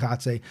Giga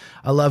Chikadze.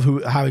 I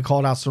love how he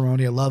called out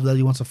Cerrone. I love that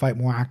he wants to fight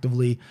more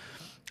actively.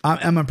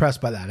 I'm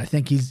impressed by that. I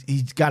think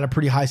he's got a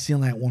pretty high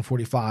ceiling at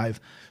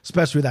 145,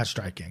 especially with that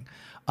striking.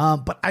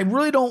 But I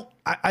really don't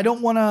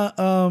want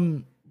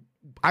to,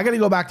 I got to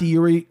go back to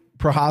Yuri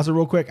Prochazka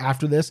real quick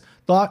after this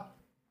thought,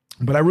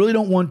 but I really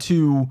don't want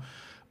to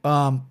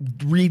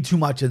read too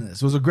much in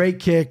this. It was a great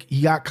kick.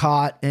 He got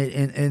caught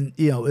and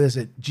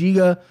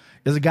Giga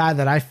is a guy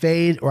that I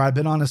fade or I've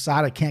been on his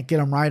side. I can't get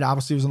him right.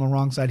 Obviously he was on the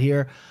wrong side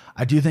here.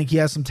 I do think he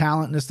has some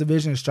talent in this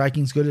division. His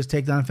striking's good. His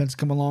takedown defense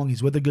come along.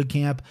 He's with a good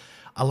camp.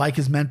 I like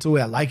his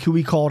mental. I like who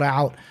he called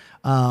out.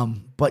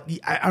 But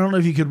I don't know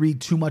if you could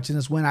read too much in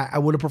this win. I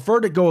would have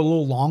preferred to go a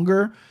little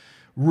longer,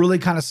 really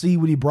kind of see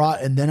what he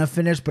brought and then a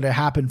finish, but it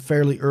happened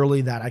fairly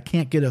early that I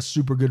can't get a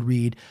super good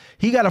read.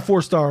 He got a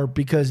 4-star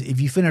because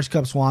if you finish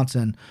Cub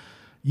Swanson,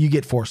 you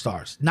get 4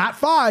 stars. Not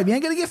 5. You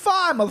ain't going to get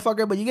 5,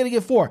 motherfucker, but you're going to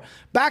get 4.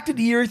 Back to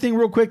the Yuri thing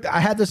real quick. I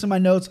had this in my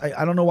notes.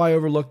 I don't know why I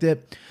overlooked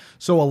it.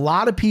 So a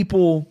lot of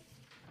people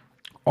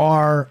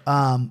are,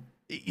 in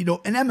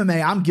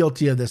MMA, I'm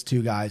guilty of this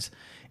too, guys.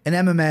 In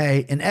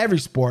MMA, in every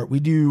sport, we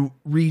do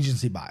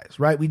recency bias,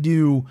 right? We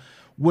do,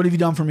 what have you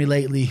done for me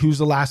lately? Who's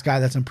the last guy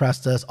that's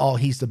impressed us? Oh,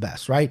 he's the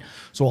best, right?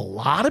 So a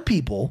lot of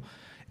people,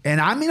 and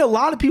I mean a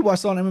lot of people I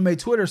saw on MMA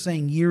Twitter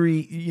saying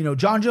Yuri,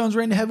 John Jones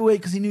ran to heavyweight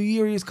because he knew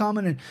Yuri was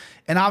coming.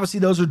 And obviously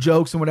those are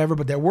jokes and whatever,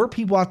 but there were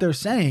people out there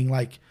saying,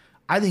 like,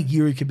 I think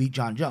Yuri could beat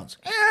John Jones.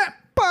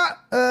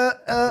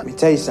 Let me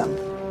tell you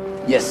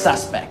something. You're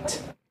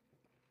suspect.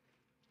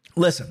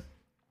 Listen,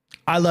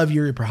 I love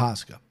Yuri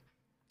Prochazka.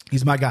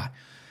 He's my guy.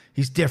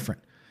 He's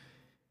different.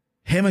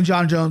 Him and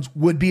John Jones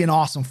would be an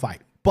awesome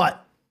fight,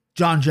 but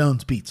John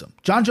Jones beats him.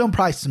 John Jones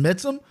probably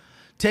submits him,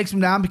 takes him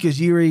down because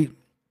Yuri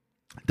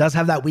does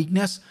have that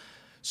weakness.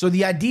 So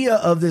the idea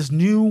of this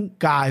new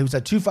guy who's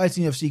had 2 fights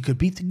in the UFC could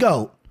beat the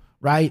GOAT,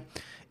 right,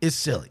 is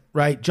silly,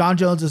 right? John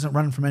Jones isn't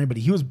running from anybody.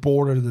 He was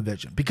bored of the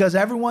division because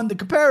everyone, the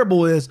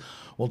comparable is,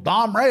 well,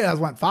 Dom Reyes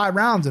went 5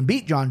 rounds and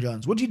beat John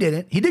Jones, which he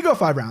didn't. He did go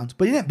 5 rounds,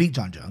 but he didn't beat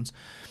John Jones.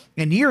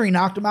 And Yuri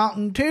knocked him out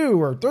in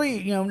 2 or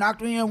 3,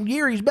 knocked him,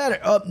 Yuri's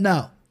better.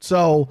 No.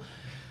 So,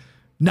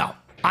 no.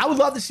 I would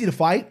love to see the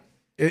fight.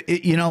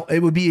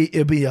 It'd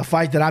be a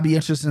fight that I'd be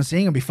interested in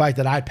seeing. It'd be a fight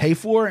that I'd pay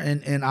for,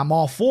 and I'm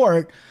all for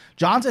it.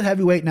 John's at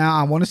heavyweight now.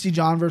 I want to see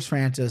John versus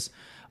Francis.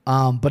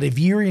 But if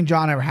Yuri and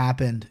John ever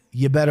happened,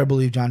 you better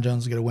believe John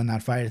Jones is going to win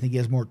that fight. I think he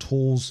has more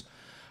tools.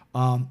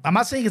 I'm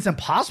not saying it's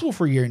impossible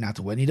for Yuri not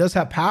to win. He does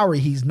have power.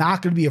 He's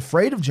not going to be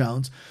afraid of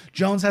Jones.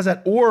 Jones has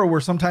that aura where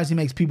sometimes he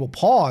makes people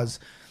pause.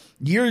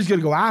 Yuri's going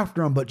to go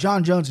after him, but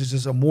John Jones is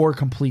just a more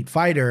complete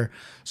fighter.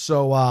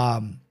 So,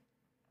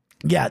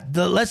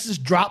 let's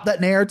just drop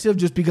that narrative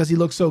just because he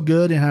looks so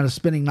good and had a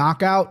spinning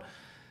knockout.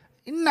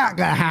 Not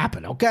going to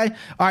happen, okay?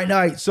 All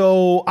right.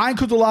 So, Ian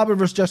Cutelaba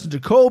versus Justin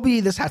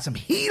Jacoby. This had some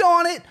heat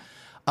on it.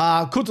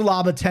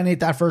 Cutelaba 10-8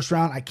 that first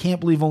round. I can't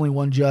believe only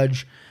one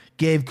judge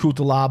gave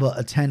Cutelaba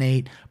a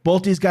 10-8.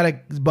 Both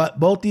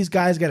these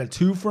guys got a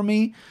 2 for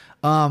me.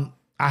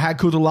 I had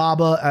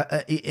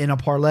Cutelaba in a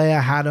parlay.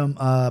 I had him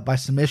by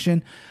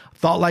submission.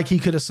 Thought like he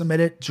could have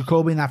submitted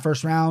Jacoby in that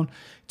first round.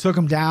 Took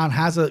him down.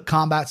 Has a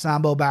combat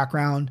sambo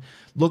background.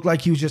 Looked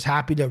like he was just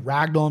happy to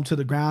ragdoll him to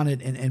the ground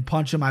and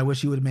punch him. I wish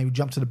he would have maybe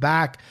jumped to the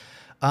back.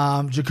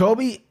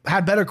 Jacoby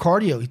had better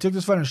cardio. He took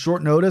this fight on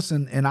short notice,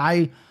 and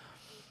I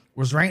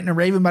was ranking a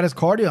Raven about his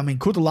cardio. I mean,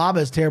 Cutelaba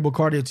has terrible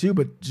cardio too,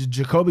 but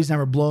Jacoby's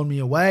never blown me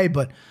away.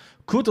 But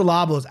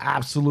Cutelaba was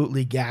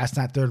absolutely gassed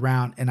in that third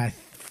round, and I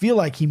feel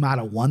like he might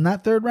have won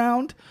that third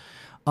round.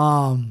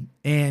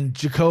 And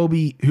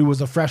Jacoby, who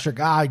was a fresher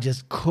guy,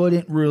 just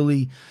couldn't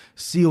really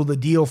seal the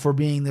deal for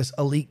being this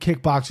elite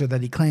kickboxer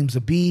that he claims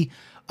to be.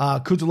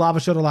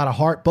 Cutelaba showed a lot of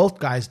heart. Both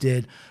guys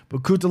did.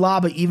 But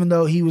Cutelaba, even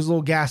though he was a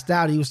little gassed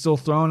out, he was still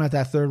throwing at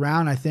that third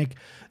round. I think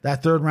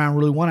that third round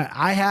really won it.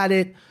 I had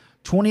it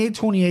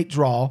 28-28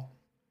 draw,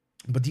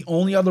 but the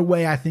only other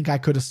way I think I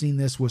could have seen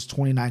this was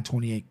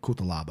 29-28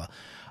 Cutelaba.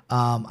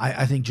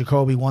 I think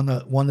Jacoby won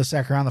the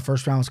second round. The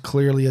first round was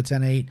clearly a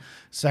 10-8.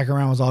 Second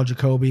round was all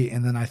Jacoby,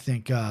 and then I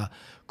think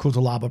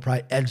Cutelaba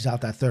probably edged out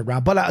that third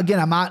round. But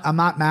again, I'm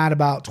not mad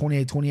about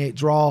 28-28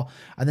 draw.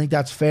 I think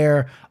that's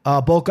fair.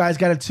 Both guys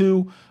got a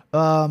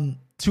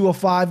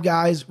 205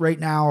 guys right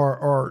now,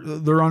 or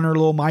they're under a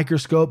little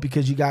microscope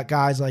because you got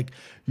guys like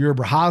Yuri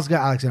Prochazka,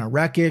 Alexander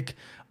Rekic.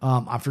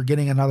 I'm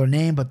forgetting another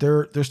name, but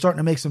they're starting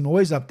to make some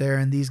noise up there,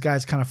 and these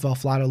guys kind of fell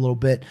flat a little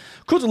bit.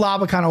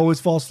 Cutelaba kind of always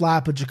falls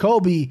flat, but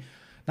Jacoby,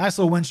 nice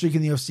little win streak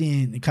in the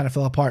UFC, and it kind of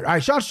fell apart. All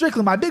right, Sean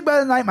Strickland, my big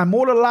bet of the night, my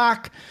mortal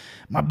lock,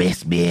 my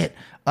best bet.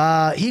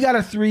 He got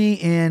a 3,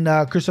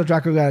 and Christoph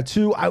Draco got a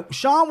 2.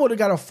 Sean would have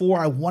got a 4.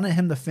 I wanted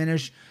him to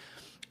finish.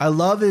 I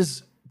love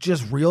his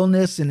just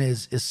realness and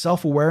his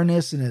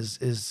self-awareness and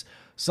his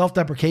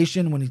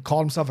self-deprecation when he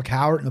called himself a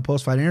coward in the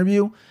post-fight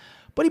interview.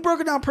 But he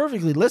broke it down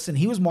perfectly. Listen,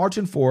 he was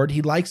marching forward.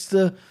 He likes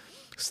to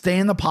stay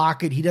in the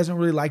pocket. He doesn't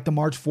really like to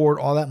march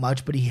forward all that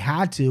much, but he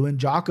had to. And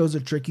Jocko's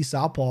a tricky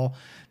southpaw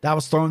that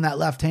was throwing that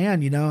left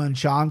hand, and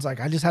Sean's like,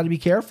 I just had to be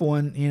careful.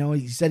 And,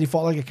 he said he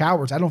fought like a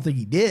coward. So I don't think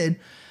he did.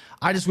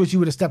 I just wish he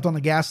would have stepped on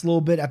the gas a little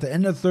bit. At the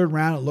end of the third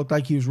round, it looked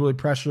like he was really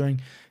pressuring.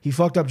 He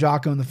fucked up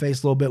Jocko in the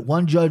face a little bit.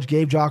 One judge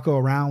gave Jocko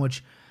a round,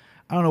 which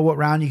I don't know what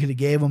round you could have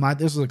gave him.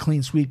 This was a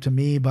clean sweep to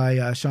me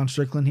by Sean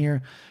Strickland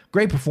here.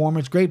 Great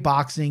performance, great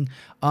boxing.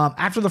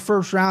 After the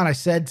first round, I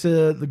said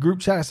to the group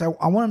chat, I said,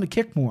 I want him to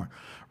kick more,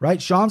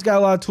 right? Sean's got a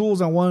lot of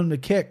tools. I want him to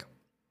kick.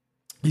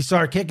 He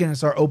started kicking and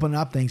started opening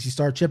up things. He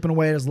started chipping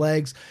away at his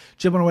legs,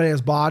 chipping away at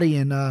his body,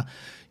 and,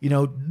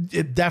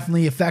 it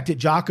definitely affected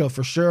Jocko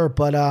for sure.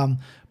 But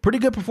pretty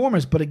good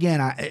performance. But again,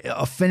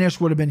 a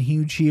finish would have been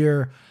huge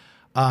here.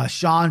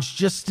 Sean's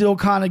just still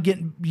kind of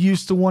getting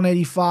used to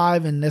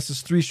 185, and this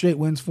is 3 straight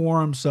wins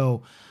for him.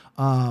 So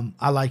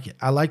I like it.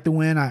 I like the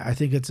win. I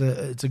think it's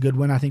a good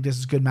win. I think this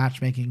is good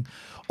matchmaking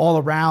all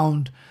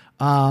around.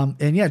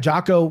 And yeah,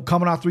 Jocko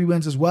coming off 3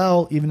 wins as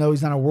well, even though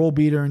he's not a world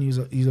beater and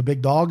he's a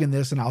big dog in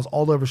this. And I was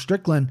all over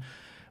Strickland.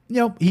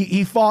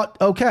 He fought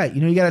okay.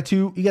 He got a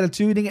 2. He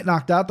didn't get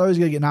knocked out. Thought he was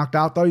gonna get knocked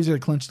out. Thought he was gonna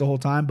clinch the whole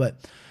time, but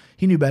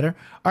he knew better.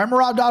 All right,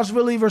 Merab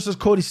Dvalishvili versus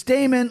Cody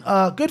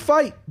Stamann. Good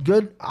fight.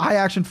 Good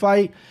high-action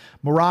fight.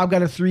 Merab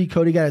got a 3.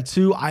 Cody got a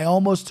 2. I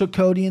almost took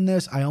Cody in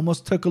this. I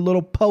almost took a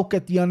little poke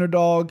at the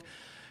underdog.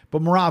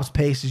 But Merab's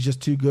pace is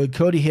just too good.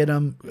 Cody hit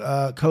him.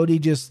 Cody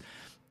just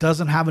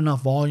doesn't have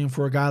enough volume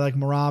for a guy like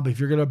Merab. If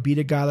you're going to beat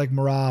a guy like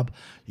Merab,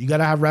 you got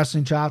to have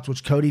wrestling chops,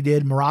 which Cody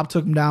did. Merab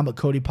took him down, but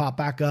Cody popped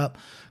back up.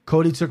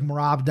 Cody took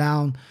Merab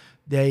down.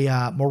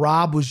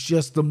 Merab was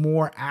just the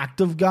more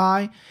active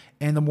guy,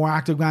 and the more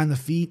active guy on the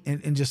feet,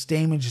 and just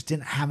Stamann just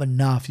didn't have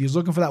enough. He was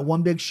looking for that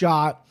one big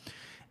shot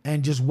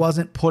and just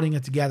wasn't putting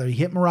it together. He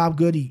hit Merab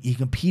good. He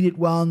competed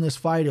well in this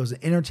fight. It was an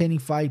entertaining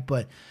fight,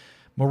 but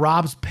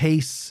Merab's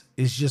pace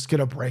is just going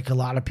to break a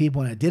lot of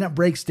people, and it didn't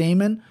break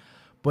Stamann,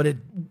 but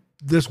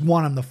this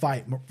won him the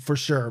fight for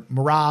sure.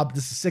 Merab,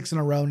 this is 6 in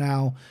a row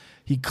now.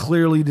 He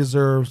clearly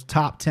deserves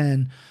top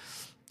 10.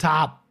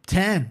 I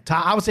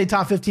would say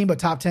top 15, but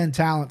top 10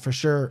 talent for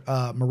sure.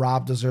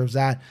 Merab deserves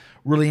that.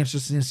 Really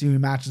interesting to see who he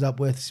matches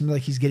up with. Seems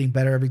like he's getting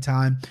better every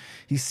time.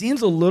 He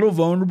seems a little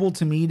vulnerable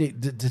to me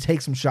to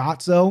take some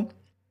shots, though.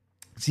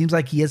 It seems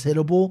like he is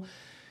hittable.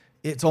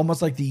 It's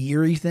almost like the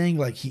Yuri thing.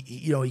 Like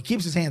he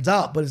keeps his hands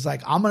up, but it's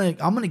like I'm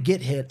gonna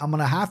get hit. I'm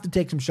gonna have to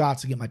take some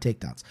shots to get my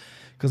takedowns.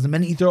 Because the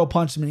minute you throw a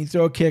punch, the minute you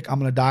throw a kick, I'm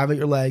going to dive at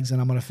your legs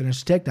and I'm going to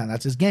finish the takedown.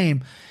 That's his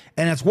game.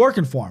 And it's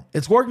working for him.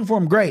 It's working for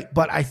him great.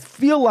 But I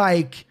feel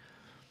like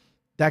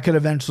that could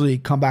eventually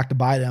come back to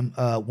bite him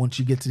once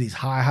you get to these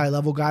high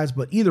level guys.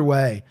 But either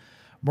way,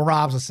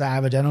 Merab's a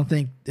savage. I don't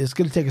think it's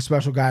going to take a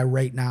special guy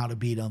right now to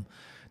beat him.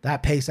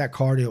 That pace, that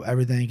cardio,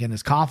 everything, and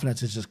his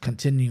confidence is just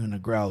continuing to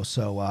grow.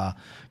 So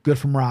good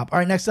for Merab. All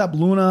right, next up,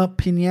 Luna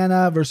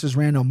Pinana versus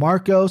Rando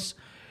Marcos.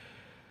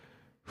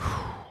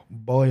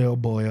 Boy, oh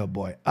boy, oh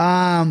boy.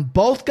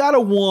 Both got a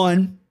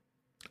 1.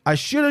 I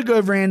should have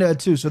given Rando a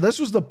 2. So this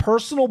was the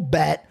personal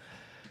bet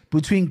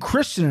between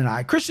Christian and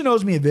I. Christian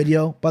owes me a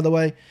video, by the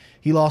way.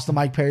 He lost the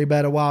Mike Perry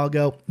bet a while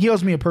ago. He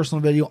owes me a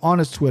personal video on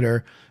his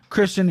Twitter.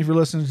 Christian, if you're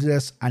listening to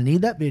this, I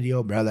need that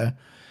video, brother,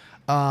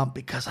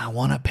 because I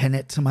want to pin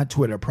it to my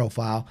Twitter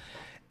profile.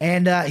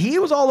 And he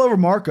was all over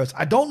Marcos.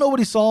 I don't know what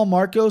he saw in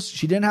Marcos.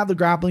 She didn't have the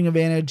grappling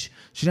advantage.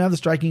 She didn't have the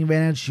striking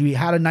advantage. She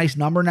had a nice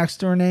number next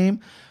to her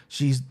name.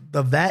 She's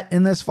the vet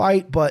in this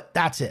fight, but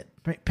that's it.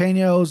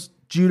 Peña's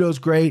judo's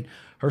great.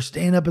 Her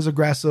stand-up is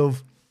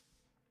aggressive.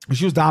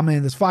 She was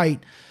dominating this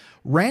fight.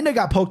 Randa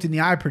got poked in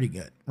the eye pretty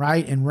good,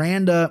 right? And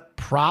Randa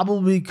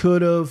probably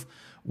could have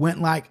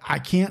went like, I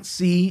can't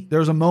see.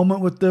 There's a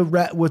moment with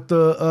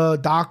the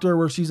doctor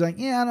where she's like,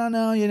 yeah, I don't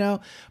know,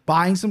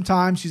 buying some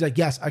time. She's like,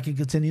 yes, I can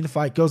continue to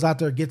fight. Goes out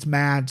there, gets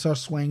mad,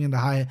 starts swinging to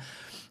high.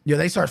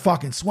 They start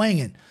fucking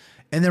swinging.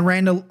 And then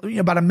Randa,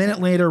 about a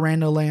minute later,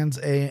 Randa lands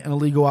an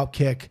illegal up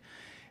kick.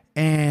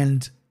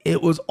 And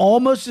it was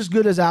almost as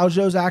good as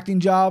Aljo's acting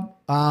job.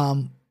 I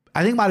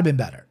think it might have been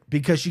better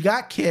because she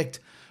got kicked,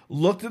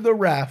 looked at the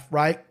ref,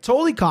 right?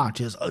 Totally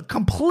conscious, a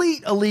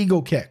complete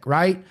illegal kick,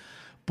 right?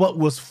 But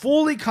was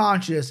fully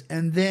conscious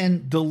and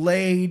then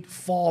delayed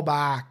fall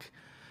back.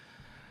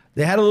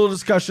 They had a little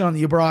discussion on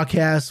the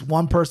broadcast.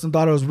 One person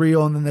thought it was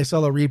real, and then they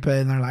saw the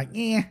replay, and they're like,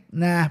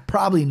 nah,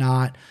 probably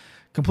not.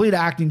 Complete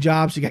acting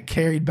job. She got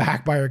carried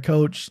back by her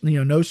coach,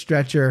 no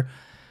stretcher.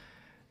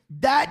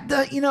 This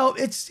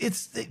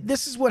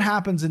is what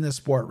happens in this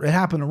sport. It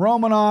happened to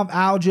Romanov,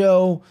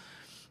 Aljo.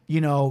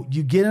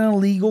 You get an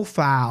illegal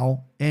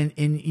foul, and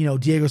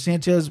Diego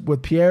Sanchez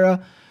with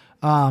Pereira,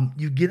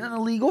 you get an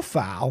illegal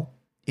foul,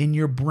 and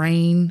your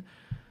brain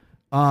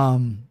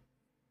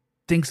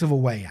thinks of a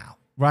way out,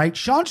 right?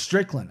 Sean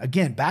Strickland,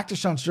 again, back to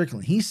Sean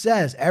Strickland. He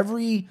says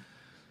every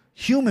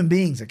human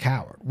being's a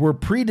coward. We're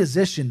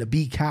predispositioned to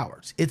be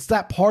cowards. It's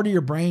that part of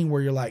your brain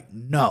where you're like,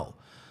 no,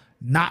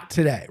 not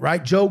today,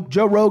 right? Joe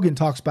Rogan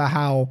talks about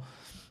how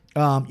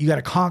you got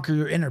to conquer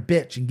your inner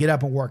bitch and get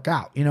up and work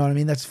out. You know what I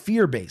mean? That's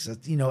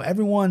fear-based.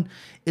 Everyone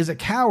is a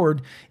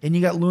coward, and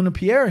you got Luna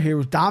Pereira here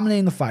who's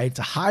dominating the fight. It's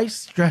a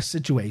high-stress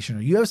situation.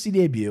 Her UFC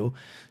debut.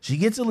 She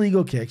gets a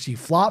legal kick. She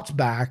flops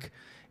back,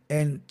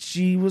 and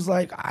she was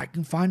like, I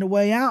can find a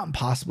way out and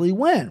possibly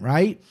win,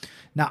 right?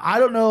 Now, I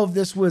don't know if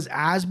this was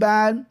as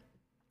bad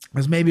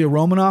as maybe a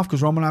Romanov,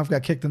 because Romanov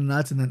got kicked in the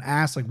nuts and then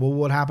asked, like, well, what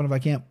would happen if I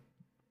can't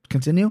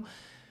continue?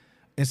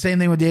 And same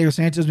thing with Diego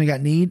Sanchez when he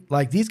got kneed.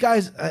 Like, these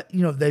guys,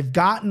 they've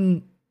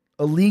gotten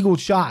illegal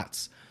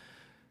shots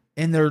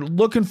and they're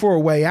looking for a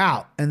way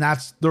out, and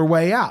that's their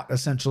way out,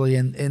 essentially.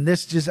 And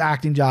this just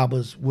acting job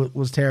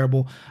was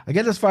terrible. I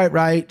get this fight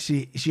right.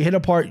 She hit a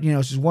part,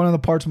 she's one of the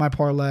parts of my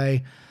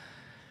parlay.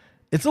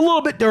 It's a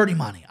little bit dirty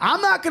money.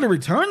 I'm not going to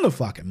return the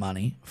fucking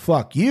money.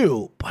 Fuck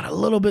you. But a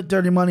little bit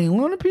dirty money.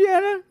 Luna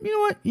Pereira, you know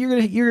what? You're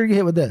gonna get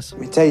hit with this.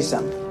 Let me tell you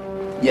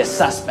something. You're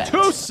suspect.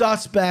 2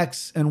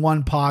 suspects in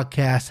one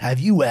podcast. Have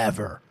you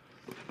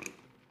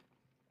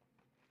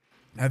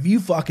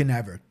fucking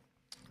ever?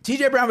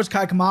 TJ Brown versus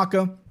Kai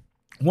Kamaka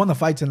won the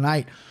fight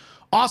tonight.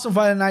 Awesome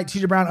fight tonight.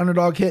 TJ Brown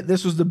underdog hit.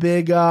 This was the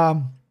big,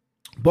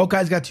 both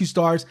guys got 2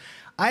 stars.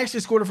 I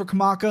actually scored it for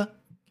Kamaka.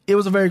 It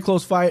was a very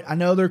close fight. I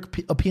know they're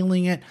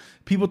appealing it.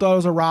 People thought it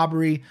was a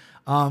robbery.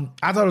 I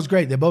thought it was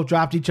great. They both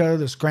dropped each other.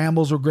 The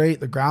scrambles were great.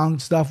 The ground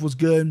stuff was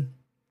good.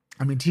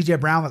 I mean, TJ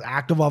Brown was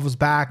active off his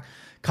back.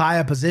 Kai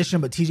a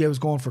position, but TJ was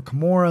going for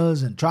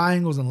Kimuras and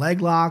triangles and leg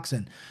locks.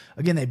 And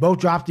again, they both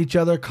dropped each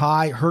other.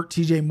 Kai hurt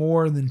TJ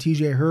more than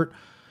TJ hurt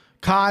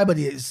Kai, but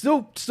he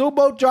still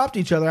both dropped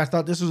each other. I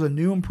thought this was a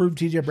new improved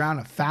TJ Brown,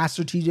 a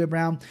faster TJ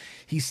Brown.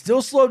 He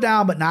still slowed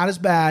down, but not as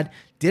bad.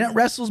 Didn't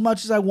wrestle as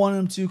much as I wanted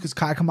him to because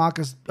Kai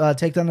Kamaka's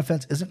takedown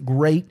defense isn't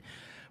great.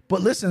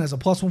 But listen, as a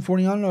plus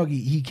 140 underdog,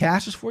 he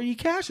cashes for you, he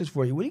cashes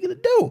for you. What are you going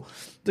to do?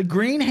 The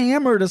green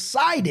hammer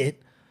decided,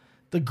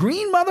 the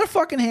green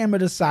motherfucking hammer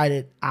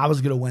decided I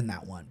was going to win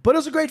that one. But it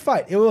was a great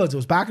fight. It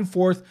was back and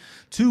forth.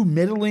 2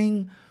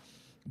 middling,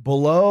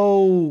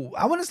 below,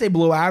 I wouldn't say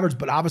below average,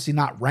 but obviously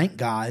not ranked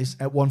guys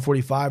at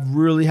 145.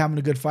 Really having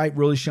a good fight,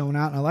 really showing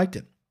out, and I liked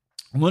it.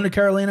 Luna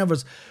Carolina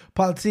versus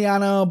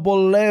Patriana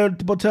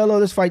Botello.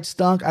 This fight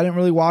stunk. I didn't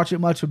really watch it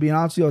much, to be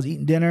honest with you. I was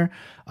eating dinner.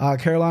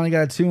 Carolina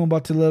got a 2 and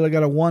Botello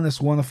got a 1. This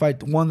one of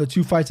the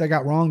 2 fights I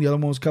got wrong. The other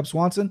one was Cub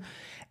Swanson.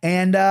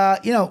 And,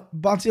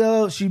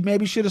 Botello, she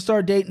maybe should have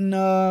started dating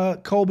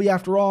Colby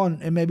after all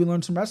and maybe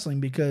learn some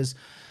wrestling because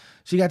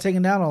she got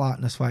taken down a lot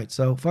in this fight.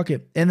 So, fuck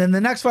it. And then the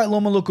next fight,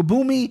 Loma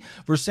Lookaboomi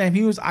versus Sam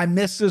Hughes. I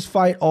missed this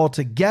fight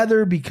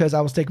altogether because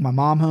I was taking my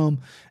mom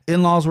home.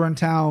 In-laws were in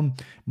town.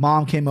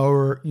 Mom came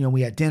over.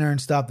 We had dinner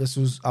and stuff.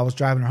 I was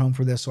driving her home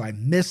for this, so I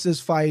missed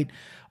this fight.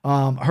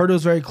 I heard it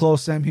was very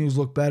close. Sam Hughes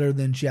looked better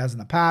than she has in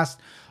the past.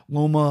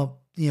 Loma,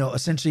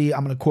 essentially,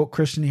 I'm going to quote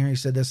Christian here. He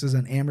said this is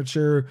an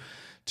amateur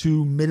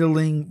to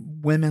middling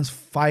women's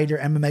fighter,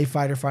 MMA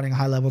fighter, fighting a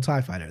high-level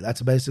Thai fighter.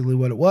 That's basically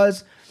what it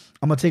was.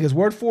 I'm going to take his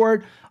word for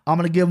it. I'm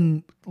going to give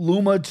him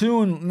Luma a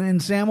 2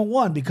 and Sam a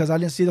 1 because I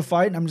didn't see the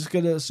fight, and I'm just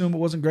going to assume it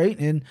wasn't great.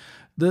 And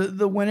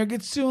the winner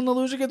gets 2 and the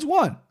loser gets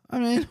 1. I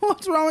mean,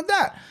 what's wrong with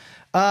that?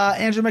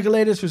 Andrew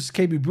Michailidis versus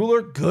KB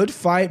Buller. Good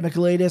fight.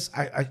 Michailidis,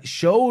 I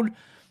showed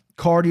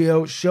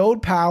cardio,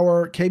 showed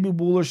power. KB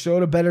Buller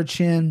showed a better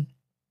chin.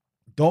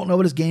 Don't know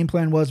what his game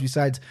plan was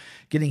besides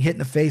getting hit in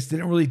the face.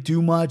 Didn't really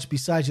do much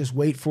besides just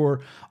wait for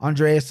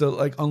Andreas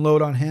to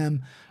unload on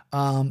him.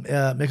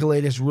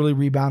 Michailidis really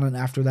rebounded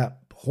after that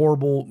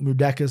horrible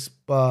Modestas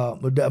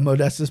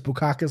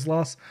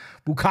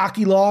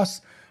Bukaki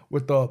loss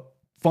with the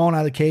falling out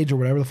of the cage or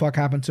whatever the fuck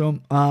happened to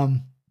him.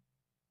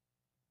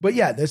 But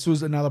yeah, this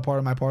was another part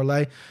of my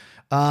parlay.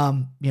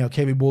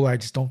 KB Bhullar, I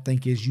just don't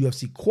think is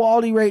UFC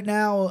quality right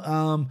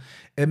now.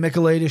 And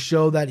Michailidis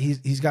showed that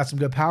he's got some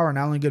good power,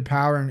 not only good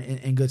power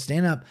and good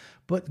stand-up,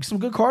 but some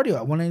good cardio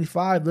at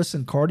 185.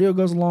 Listen, cardio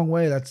goes a long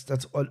way.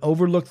 That's an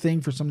overlooked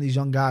thing for some of these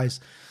young guys.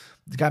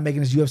 The guy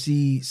making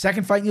his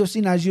second fight in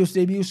UFC, not his UFC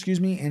debut,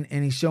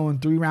 and he's showing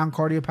 3-round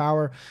cardio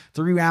power,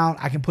 3-round,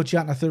 I can put you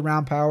out in a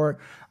 3rd-round power,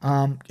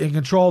 and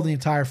control the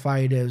entire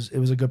fight. It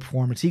was a good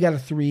performance. He got a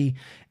 3,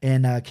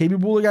 and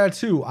KB Bhullar got a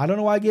 2. I don't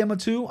know why I gave him a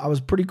 2. I was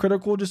pretty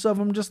critical of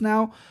him just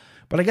now,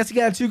 but I guess he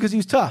got a 2 because he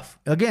was tough.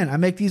 Again, I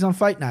make these on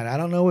fight night. I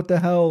don't know what the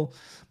hell.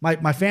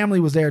 My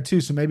family was there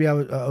too, so maybe I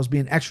was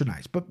being extra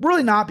nice, but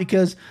really not,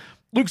 because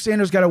Luke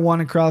Sanders got a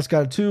 1 and Krause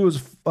got a 2. It was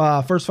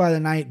first fight of the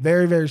night.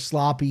 Very, very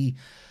sloppy.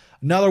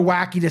 Another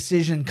wacky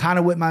decision, kind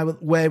of went my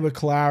way with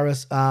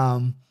Kolaris.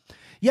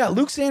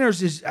 Luke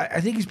Sanders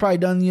I think he's probably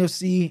done in the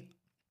UFC.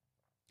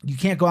 You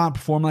can't go out and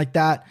perform like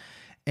that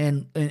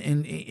and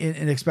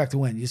expect to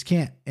win. You just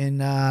can't.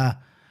 And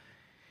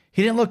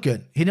he didn't look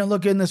good. He didn't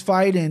look good in this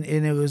fight, and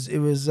it was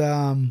just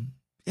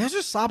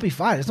a sloppy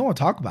fight. I just don't want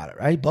to talk about it,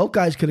 right? Both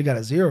guys could have got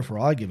a 0 for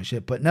all I give a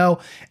shit, but no.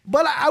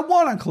 But I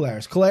won on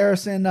Kolaris.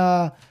 Kolaris and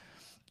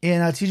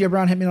TJ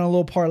Brown hit me on a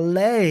little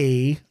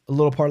parlay.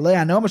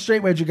 I know I'm a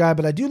straight wager guy,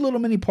 but I do little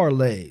mini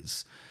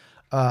parlays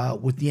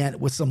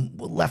with some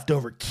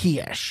leftover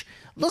cash.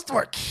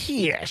 Leftover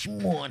cash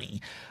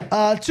money.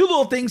 2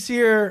 little things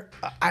here.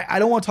 I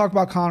don't want to talk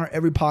about Conor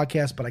every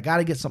podcast, but I got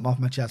to get something off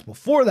my chest.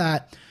 Before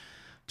that,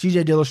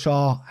 TJ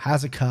Dillashaw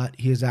has a cut.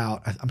 He is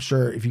out. I'm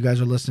sure if you guys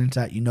are listening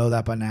to that, you know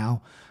that by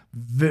now.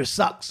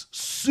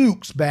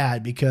 Sucks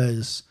bad,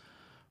 because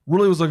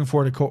really was looking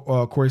forward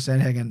to Corey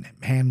Sandhagen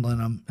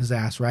handling his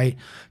ass, right?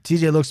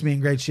 TJ looks to be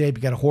in great shape.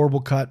 He got a horrible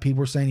cut. People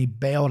were saying he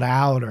bailed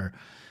out or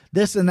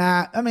this and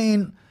that. I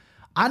mean,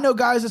 I know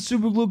guys that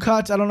super glue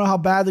cuts. I don't know how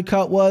bad the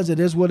cut was. It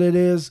is what it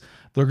is.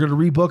 They're going to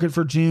rebook it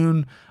for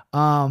June.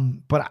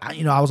 But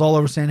I was all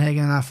over Sandhagen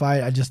in that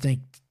fight. I just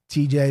think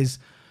TJ's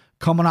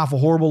coming off a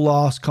horrible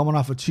loss, coming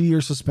off a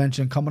 2-year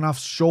suspension, coming off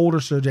shoulder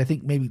surgery. I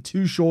think maybe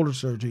 2 shoulder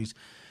surgeries.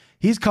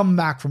 He's coming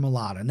back from a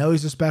lot. I know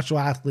he's a special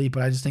athlete,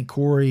 but I just think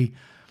Corey,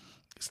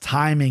 his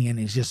timing, and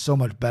he's just so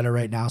much better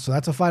right now. So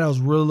that's a fight I was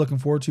really looking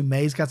forward to.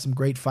 May's got some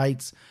great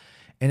fights,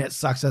 and it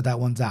sucks that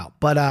one's out.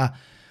 But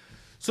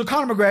so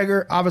Conor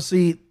McGregor,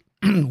 obviously,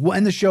 we'll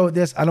end the show with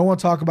this. I don't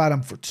want to talk about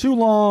him for too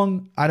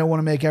long. I don't want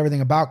to make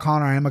everything about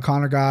Conor. I am a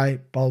Conor guy,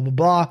 blah, blah,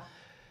 blah.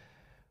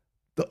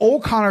 The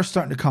old Conor's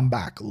starting to come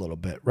back a little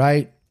bit,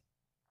 right?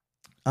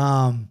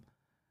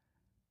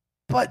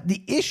 But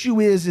the issue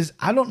is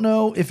I don't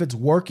know if it's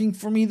working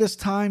for me this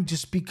time,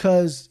 just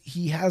because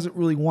he hasn't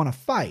really won a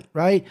fight,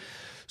 right?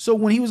 So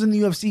when he was in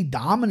the UFC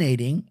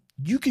dominating,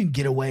 you can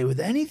get away with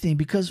anything,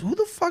 because who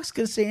the fuck's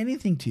going to say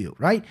anything to you,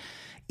 right?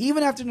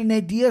 Even after the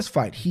Nate Diaz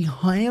fight, he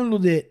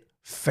handled it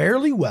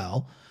fairly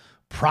well.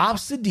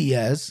 Props to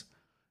Diaz,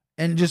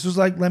 and just was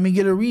like, let me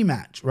get a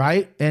rematch,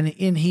 right? And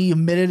he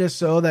admitted as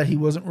so that he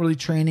wasn't really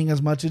training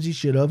as much as he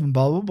should have, and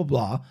blah, blah, blah,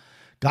 blah.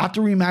 Got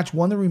the rematch,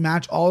 won the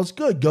rematch, all is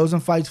good. Goes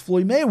and fights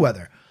Floyd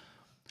Mayweather.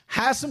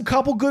 Has some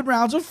couple good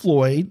rounds with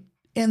Floyd,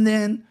 and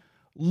then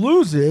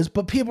loses,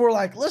 but people were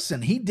like,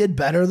 listen, he did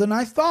better than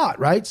I thought,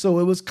 right? So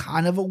it was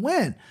kind of a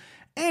win.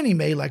 And he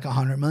made like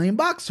 $100 million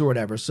or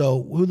whatever,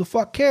 so who the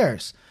fuck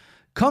cares?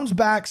 Comes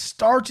back,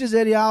 starches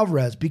Eddie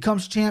Alvarez,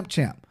 becomes champ.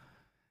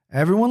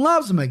 Everyone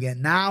loves him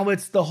again. Now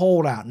it's the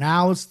holdout.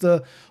 Now it's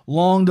the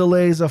long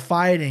delays of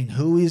fighting,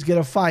 who he's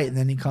going to fight, and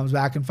then he comes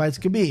back and fights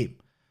Khabib.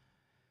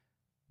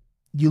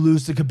 You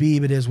lose to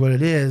Khabib, it is what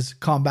it is.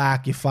 Come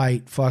back, you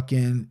fight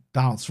fucking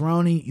Donald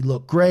Cerrone, you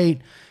look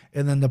great,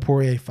 and then the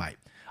Poirier fight.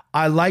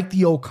 I like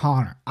the old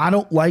Conor. I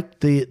don't like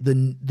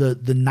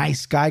the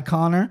nice guy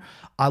Conor.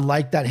 I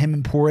like that him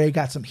and Poirier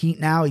got some heat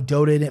now. He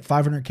donated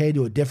 $500K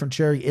to a different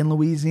charity in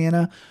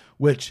Louisiana,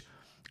 which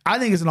I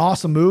think is an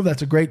awesome move.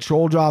 That's a great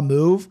troll job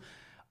move.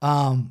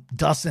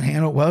 Dustin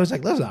handled well. He's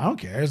like, listen, I don't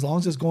care. As long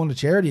as it's going to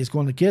charity, it's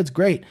going to kids,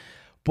 great.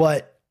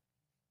 But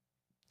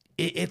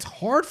it's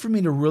hard for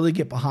me to really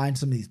get behind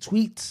some of these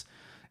tweets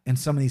and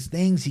some of these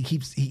things.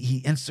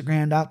 He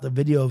Instagrammed out the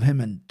video of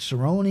him and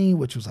Cerrone,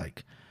 which was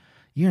like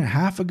a year and a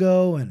half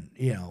ago, and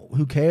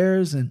who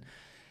cares? And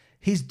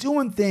he's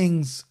doing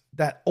things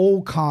that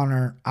old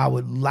Conor I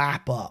would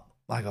lap up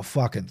like a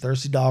fucking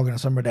thirsty dog on a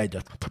summer day.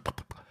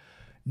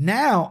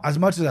 Now, as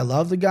much as I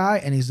love the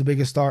guy and he's the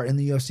biggest star in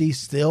the UFC,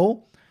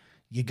 still,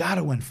 you got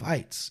to win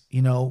fights.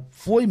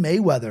 Floyd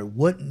Mayweather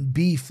wouldn't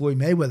be Floyd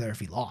Mayweather if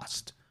he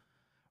lost,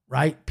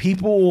 right?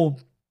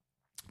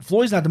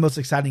 Floyd's not the most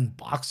exciting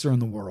boxer in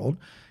the world.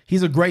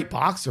 He's a great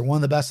boxer, one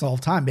of the best of all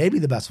time, maybe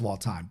the best of all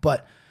time.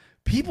 But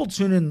people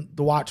tune in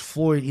to watch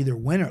Floyd either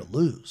win or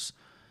lose.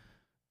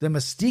 The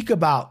mystique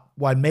about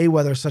why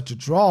Mayweather is such a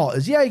draw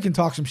is, he can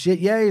talk some shit.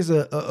 Yeah, he's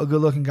a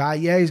good-looking guy.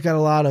 Yeah, he's got a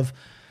lot of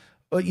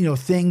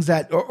things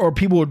that or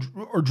people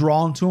are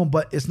drawn to him,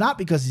 but it's not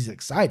because he's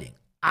exciting.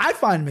 I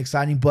find him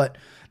exciting, but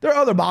there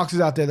are other boxers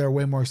out there that are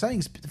way more exciting.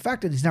 It's the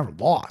fact that he's never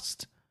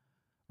lost,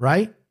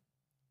 right?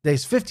 That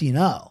he's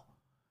 15-0.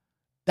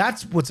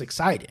 That's what's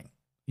exciting.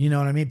 You know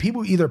what I mean?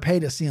 People either pay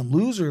to see him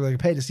lose or they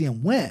pay to see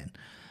him win.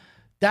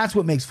 That's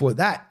what makes Floyd.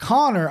 That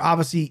Conor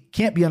obviously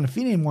can't be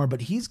undefeated anymore,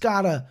 but he's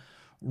got to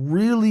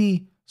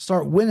really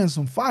start winning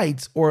some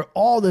fights or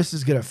all this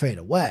is going to fade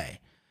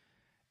away.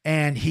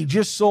 And he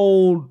just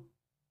sold,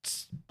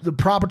 the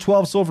Proper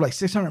 12 sold for like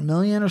 $600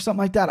 million or something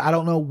like that. I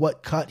don't know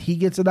what cut he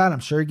gets of that. I'm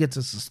sure he gets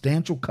a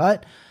substantial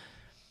cut.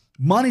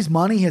 Money's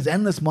money. He has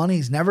endless money.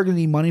 He's never going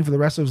to need money for the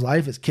rest of his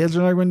life. His kids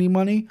are never going to need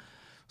money.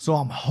 So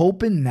I'm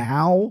hoping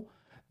now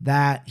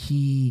that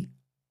he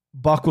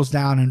buckles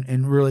down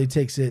and really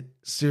takes it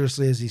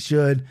seriously as he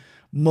should.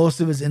 Most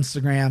of his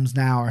Instagrams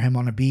now are him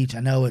on a beach. I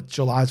know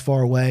July's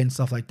far away and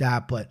stuff like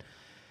that, but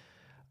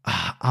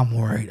I'm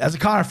worried. As a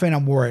Conor fan,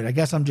 I'm worried. I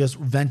guess I'm just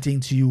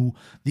venting to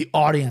the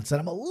audience that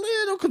I'm a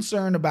little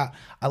concerned about.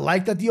 I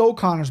like that the old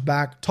Conor's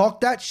back.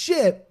 Talk that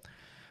shit,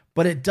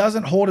 but it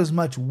doesn't hold as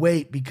much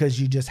weight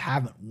because you just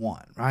haven't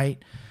won, right?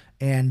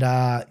 And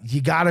you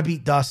got to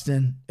beat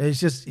Dustin. It's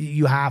just,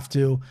 you have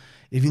to.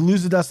 If you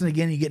lose to Dustin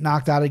again, you get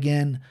knocked out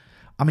again.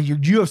 I mean, your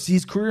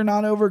UFC's career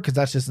not over because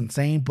that's just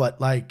insane, but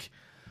like,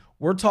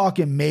 we're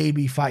talking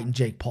maybe fighting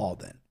Jake Paul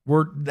then.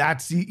 The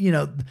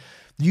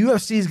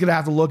UFC is going to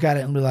have to look at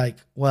it and be like,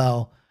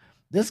 well,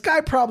 this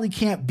guy probably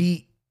can't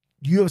beat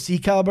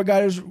UFC caliber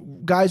guys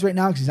right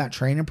now because he's not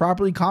training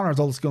properly. Conor has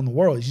all the skill in the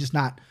world. He's just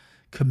not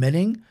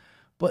committing.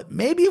 But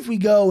maybe if we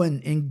go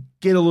and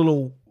get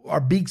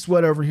our beaks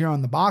wet over here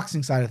on the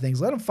boxing side of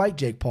things, let him fight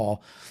Jake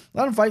Paul.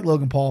 Let him fight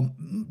Logan Paul.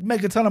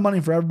 Make a ton of money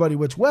for everybody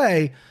which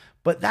way.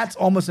 But that's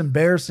almost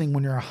embarrassing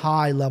when you're a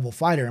high-level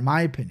fighter, in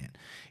my opinion.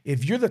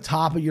 If you're the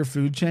top of your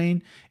food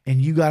chain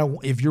and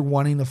if you're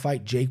wanting to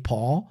fight Jake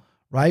Paul,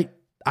 right?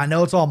 I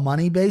know it's all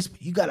money-based,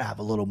 but you got to have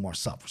a little more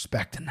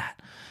self-respect than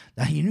that.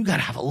 Now, you got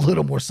to have a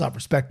little more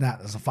self-respect than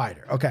that as a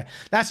fighter. Okay,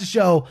 that's the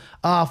show.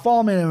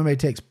 Follow me at MMA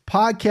Takes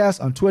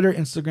Podcast on Twitter,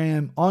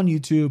 Instagram, on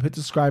YouTube. Hit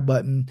the subscribe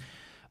button.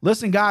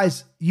 Listen,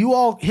 guys, you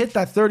all hit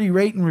that 30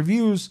 rate and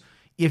reviews.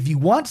 If you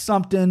want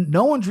something,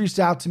 no one's reached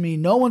out to me.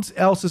 No one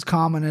else has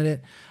commented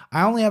it.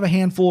 I only have a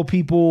handful of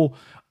people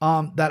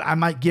that I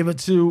might give it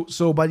to.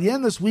 So by the end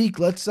of this week,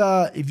 let's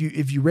if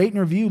you rate and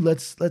review,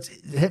 let's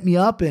hit me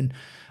up and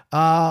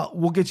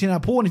we'll get you in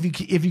that pool. And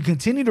if you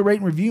continue to rate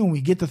and review and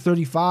we get to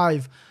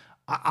 35,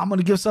 I'm going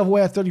to give stuff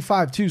away at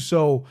 35 too.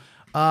 So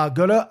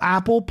go to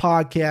Apple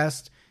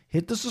Podcast,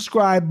 hit the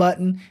subscribe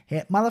button,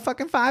 hit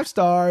motherfucking 5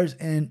 stars,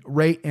 and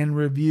rate and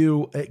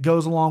review. It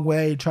goes a long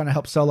way trying to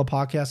help sell the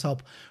podcast,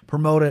 help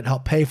promote it,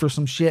 help pay for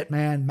some shit,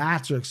 man.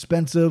 Mats are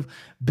expensive.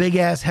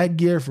 Big-ass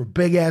headgear for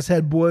big-ass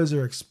head boys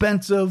are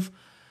expensive.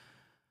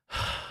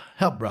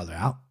 Help brother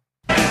out.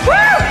 Woo!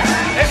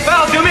 Hey,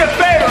 pal, do me a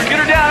favor. Get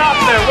her down off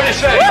there. What do you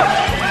say? Woo!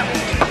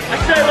 I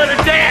say let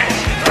her dance.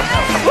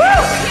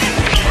 Woo!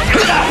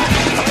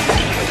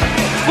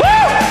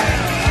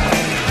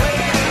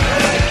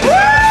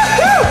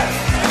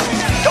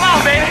 Come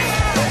on, baby.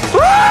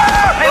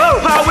 Hey,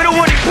 look, pal, we don't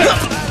want you.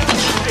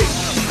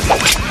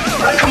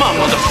 Come on,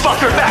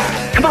 motherfucker,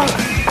 back. Come on.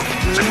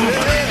 Come on,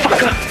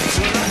 motherfucker.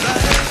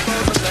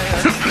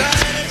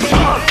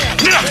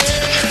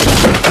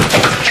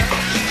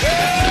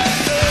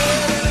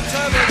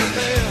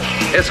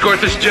 Escort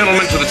this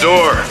gentleman to the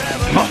door.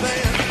 Come on.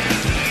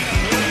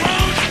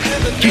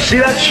 Do you see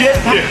that shit?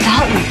 That's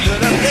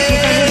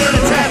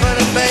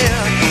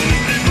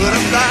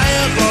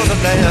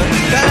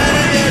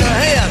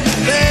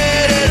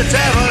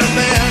Dalton.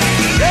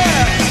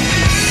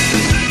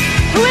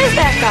 Who is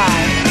that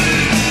guy?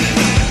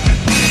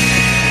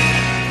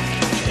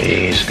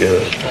 He's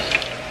good.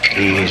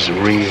 He's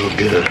real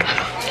good.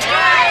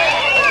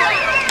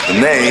 The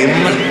name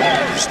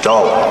is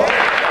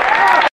Dalton.